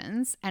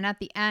Intentions. And at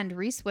the end,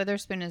 Reese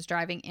Witherspoon is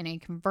driving in a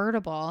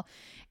convertible,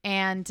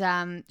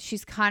 and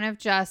she's kind of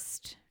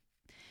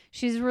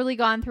she's really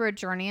gone through a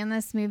journey in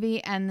this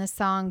movie, and the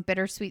song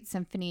Bittersweet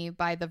Symphony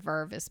by The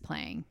Verve is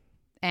playing.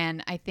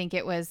 And I think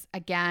it was,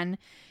 again,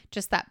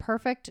 just that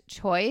perfect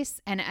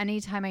choice. And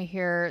anytime I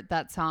hear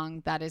that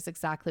song, that is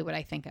exactly what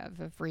I think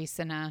of Reese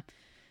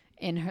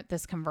in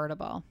this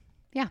convertible.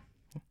 Yeah.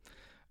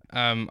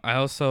 I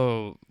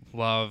also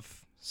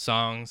love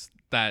songs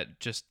that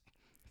just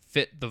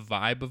fit the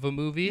vibe of a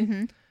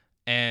movie.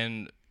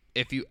 And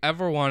if you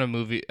ever want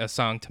a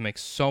song to make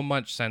so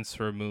much sense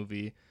for a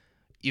movie,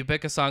 you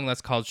pick a song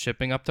that's called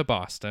Shipping Up to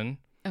Boston.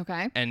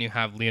 Okay. And you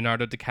have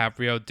Leonardo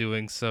DiCaprio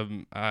doing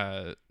some,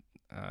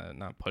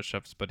 not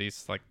push-ups, but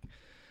he's like,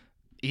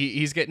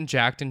 he's getting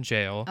jacked in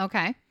jail.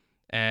 Okay.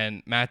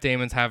 And Matt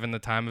Damon's having the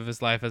time of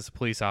his life as a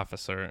police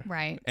officer.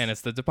 Right. And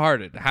it's The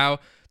Departed. How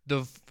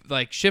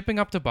Shipping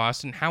Up to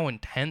Boston, how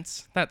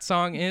intense that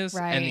song is,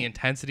 right, and the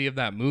intensity of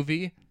that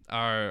movie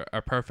are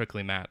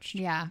perfectly matched.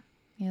 Yeah.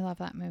 You love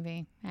that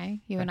movie, eh?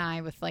 You and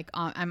I with like,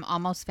 I'm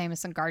Almost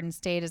Famous in Garden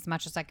State as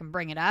much as I can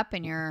bring it up,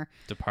 and you're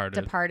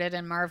Departed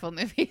and Marvel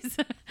movies.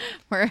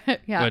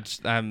 Which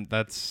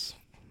that's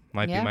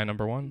might be my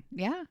number 1.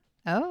 Yeah.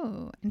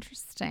 Oh,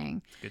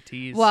 interesting. Good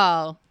tease.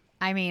 Well,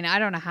 I mean, I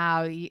don't know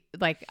how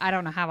I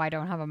don't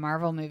have a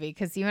Marvel movie,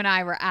 because you and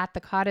I were at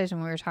the cottage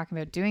and we were talking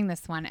about doing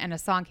this one, and a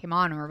song came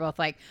on and we were both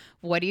like,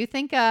 what do you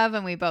think of?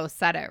 And we both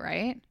said it,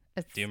 right?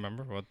 Do you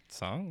remember what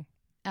song?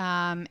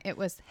 It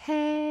was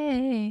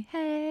Hey,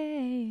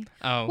 Hey.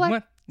 Oh,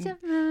 what?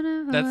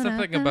 That's the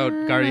thing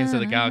about Guardians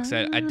of the Galaxy.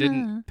 I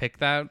didn't pick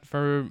that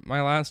for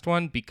my last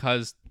one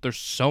because there's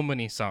so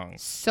many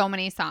songs. So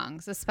many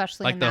songs,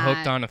 especially like in the that.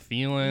 Hooked on a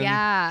Feeling.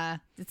 Yeah,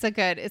 it's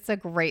a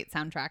great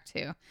soundtrack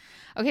too.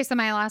 Okay, so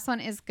my last one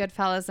is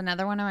Goodfellas,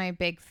 another one of my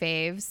big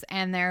faves.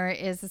 And there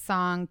is a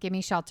song,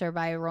 Gimme Shelter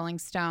by Rolling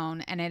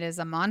Stone. And it is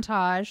a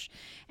montage.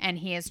 And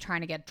he is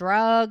trying to get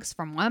drugs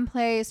from one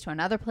place to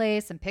another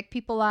place and pick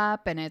people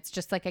up. And it's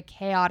just like a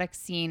chaotic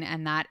scene.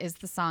 And that is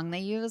the song they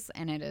use.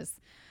 And it is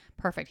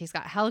perfect. He's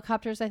got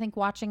helicopters, I think,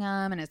 watching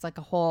him. And it's like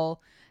a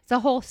whole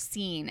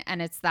scene.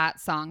 And it's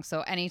that song.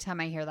 So anytime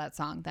I hear that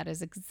song, that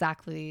is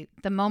exactly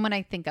the moment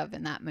I think of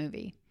in that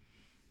movie.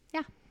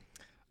 Yeah.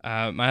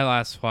 My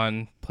last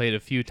one played a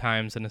few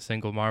times in a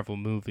single Marvel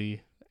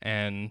movie,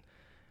 and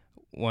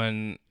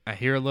when I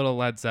hear a little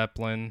Led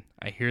Zeppelin,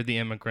 I hear the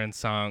Immigrant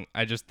Song,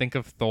 I just think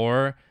of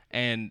Thor,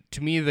 and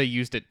to me they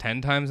used it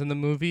 10 times in the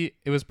movie.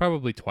 It was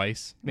probably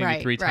twice,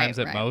 maybe 3 times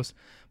at most,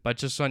 but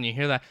just when you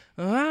hear that,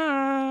 and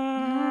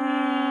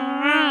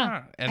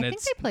I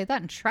think they played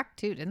that in Shrek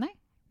too, didn't they?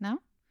 No?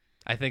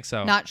 I think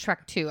so. Not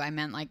Shrek 2, I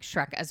meant like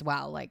Shrek as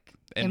well, like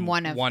in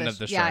one of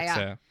the Shreks.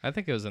 Yeah. I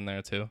think it was in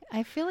there too.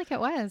 I feel like it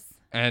was.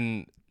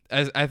 And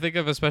as I think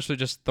of especially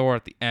just Thor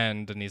at the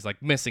end, and he's like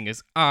missing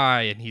his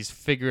eye, and he's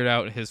figured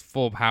out his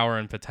full power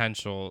and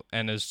potential,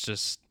 and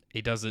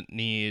he doesn't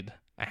need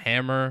a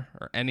hammer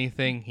or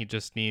anything. He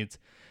just needs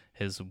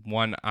his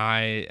one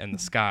eye and the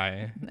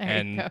sky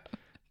and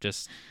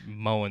just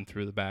mowing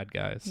through the bad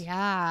guys.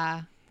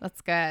 Yeah, that's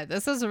good.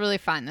 This is really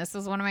fun. This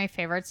is one of my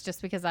favorites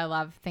just because I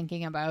love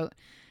thinking about,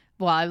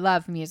 I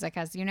love music,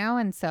 as you know,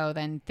 and so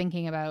then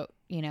thinking about,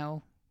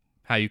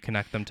 how you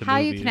connect them to how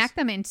movies. you connect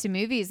them into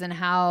movies and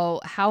how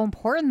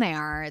important they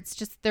are. It's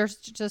just they're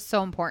just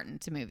so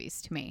important to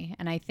movies to me.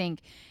 And I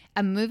think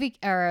a movie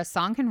or a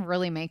song can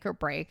really make or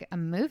break a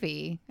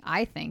movie.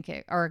 I think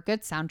or a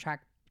good soundtrack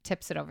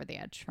tips it over the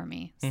edge for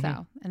me.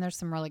 So, and there's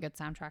some really good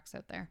soundtracks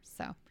out there.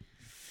 So,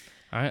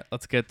 all right,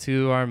 let's get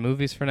to our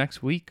movies for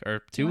next week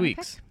or 2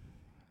 weeks.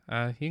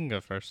 You can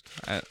go first.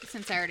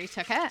 Since I already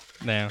took it.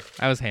 No,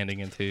 I was handing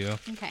it to you.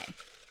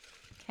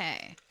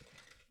 Okay.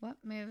 What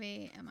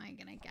movie am I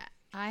gonna get?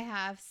 I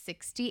have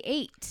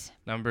 68.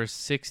 Number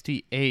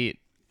 68.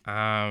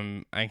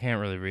 I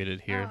can't really read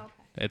it here. Oh,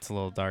 okay. It's a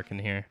little dark in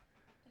here.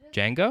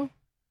 Django?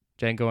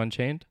 Django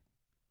Unchained?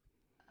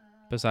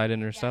 Beside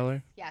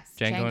Interstellar? Yes.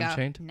 Django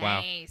Unchained? Nice.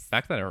 Wow. The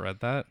fact that I read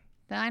that.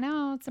 I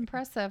know, it's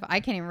impressive. I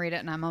can't even read it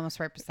and I'm almost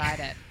right beside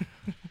it.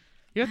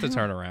 You have to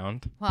turn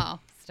around.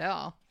 Well,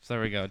 still. So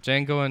there we go.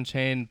 Django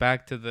Unchained,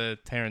 back to the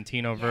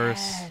Tarantino verse.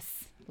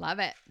 Yes. Love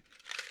it.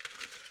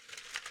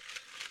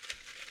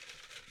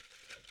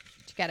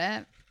 Did you get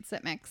it? Is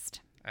it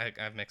mixed?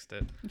 I've mixed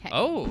it. Okay.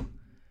 Oh,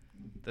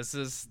 this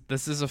is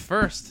a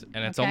first,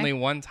 and it's Okay. only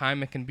one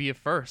time it can be a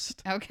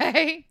first.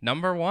 Okay.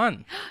 Number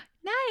 1,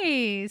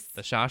 Nice.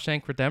 The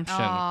Shawshank Redemption.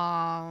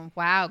 Oh,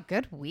 wow.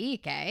 Good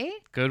week, eh?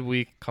 Good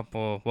week,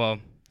 couple. Well,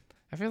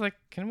 I feel like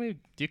do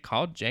you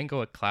call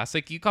Django a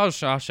classic? You call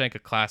Shawshank a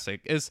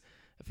classic.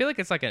 I feel like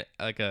it's like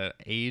a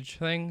age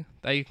thing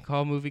that you can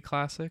call a movie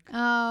classic.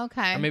 Oh,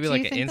 okay. Or maybe Do like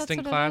you an think that's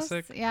instant what it is?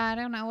 classic? Yeah, I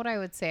don't know what I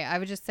would say. I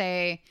would just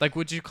say, Like,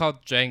 would you call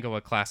Django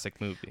a classic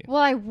movie?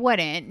 well, I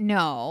wouldn't,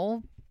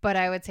 no, but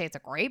I would say it's a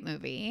great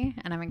movie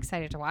and I'm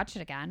excited to watch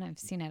it again. I've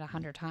seen it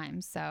 100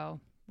 times. So,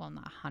 well,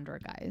 not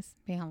 100 guys,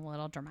 being a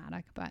little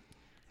dramatic, but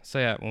So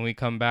yeah, when we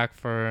come back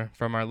from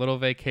our little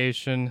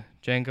vacation,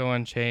 Django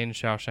Unchained,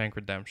 Shawshank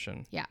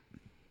Redemption. yeah.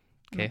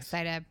 I'm Okay.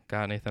 excited.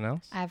 Got anything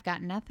else? I've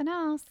got nothing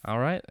else. All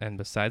right. And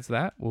besides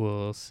that,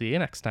 we'll see you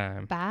next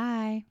time.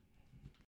 Bye.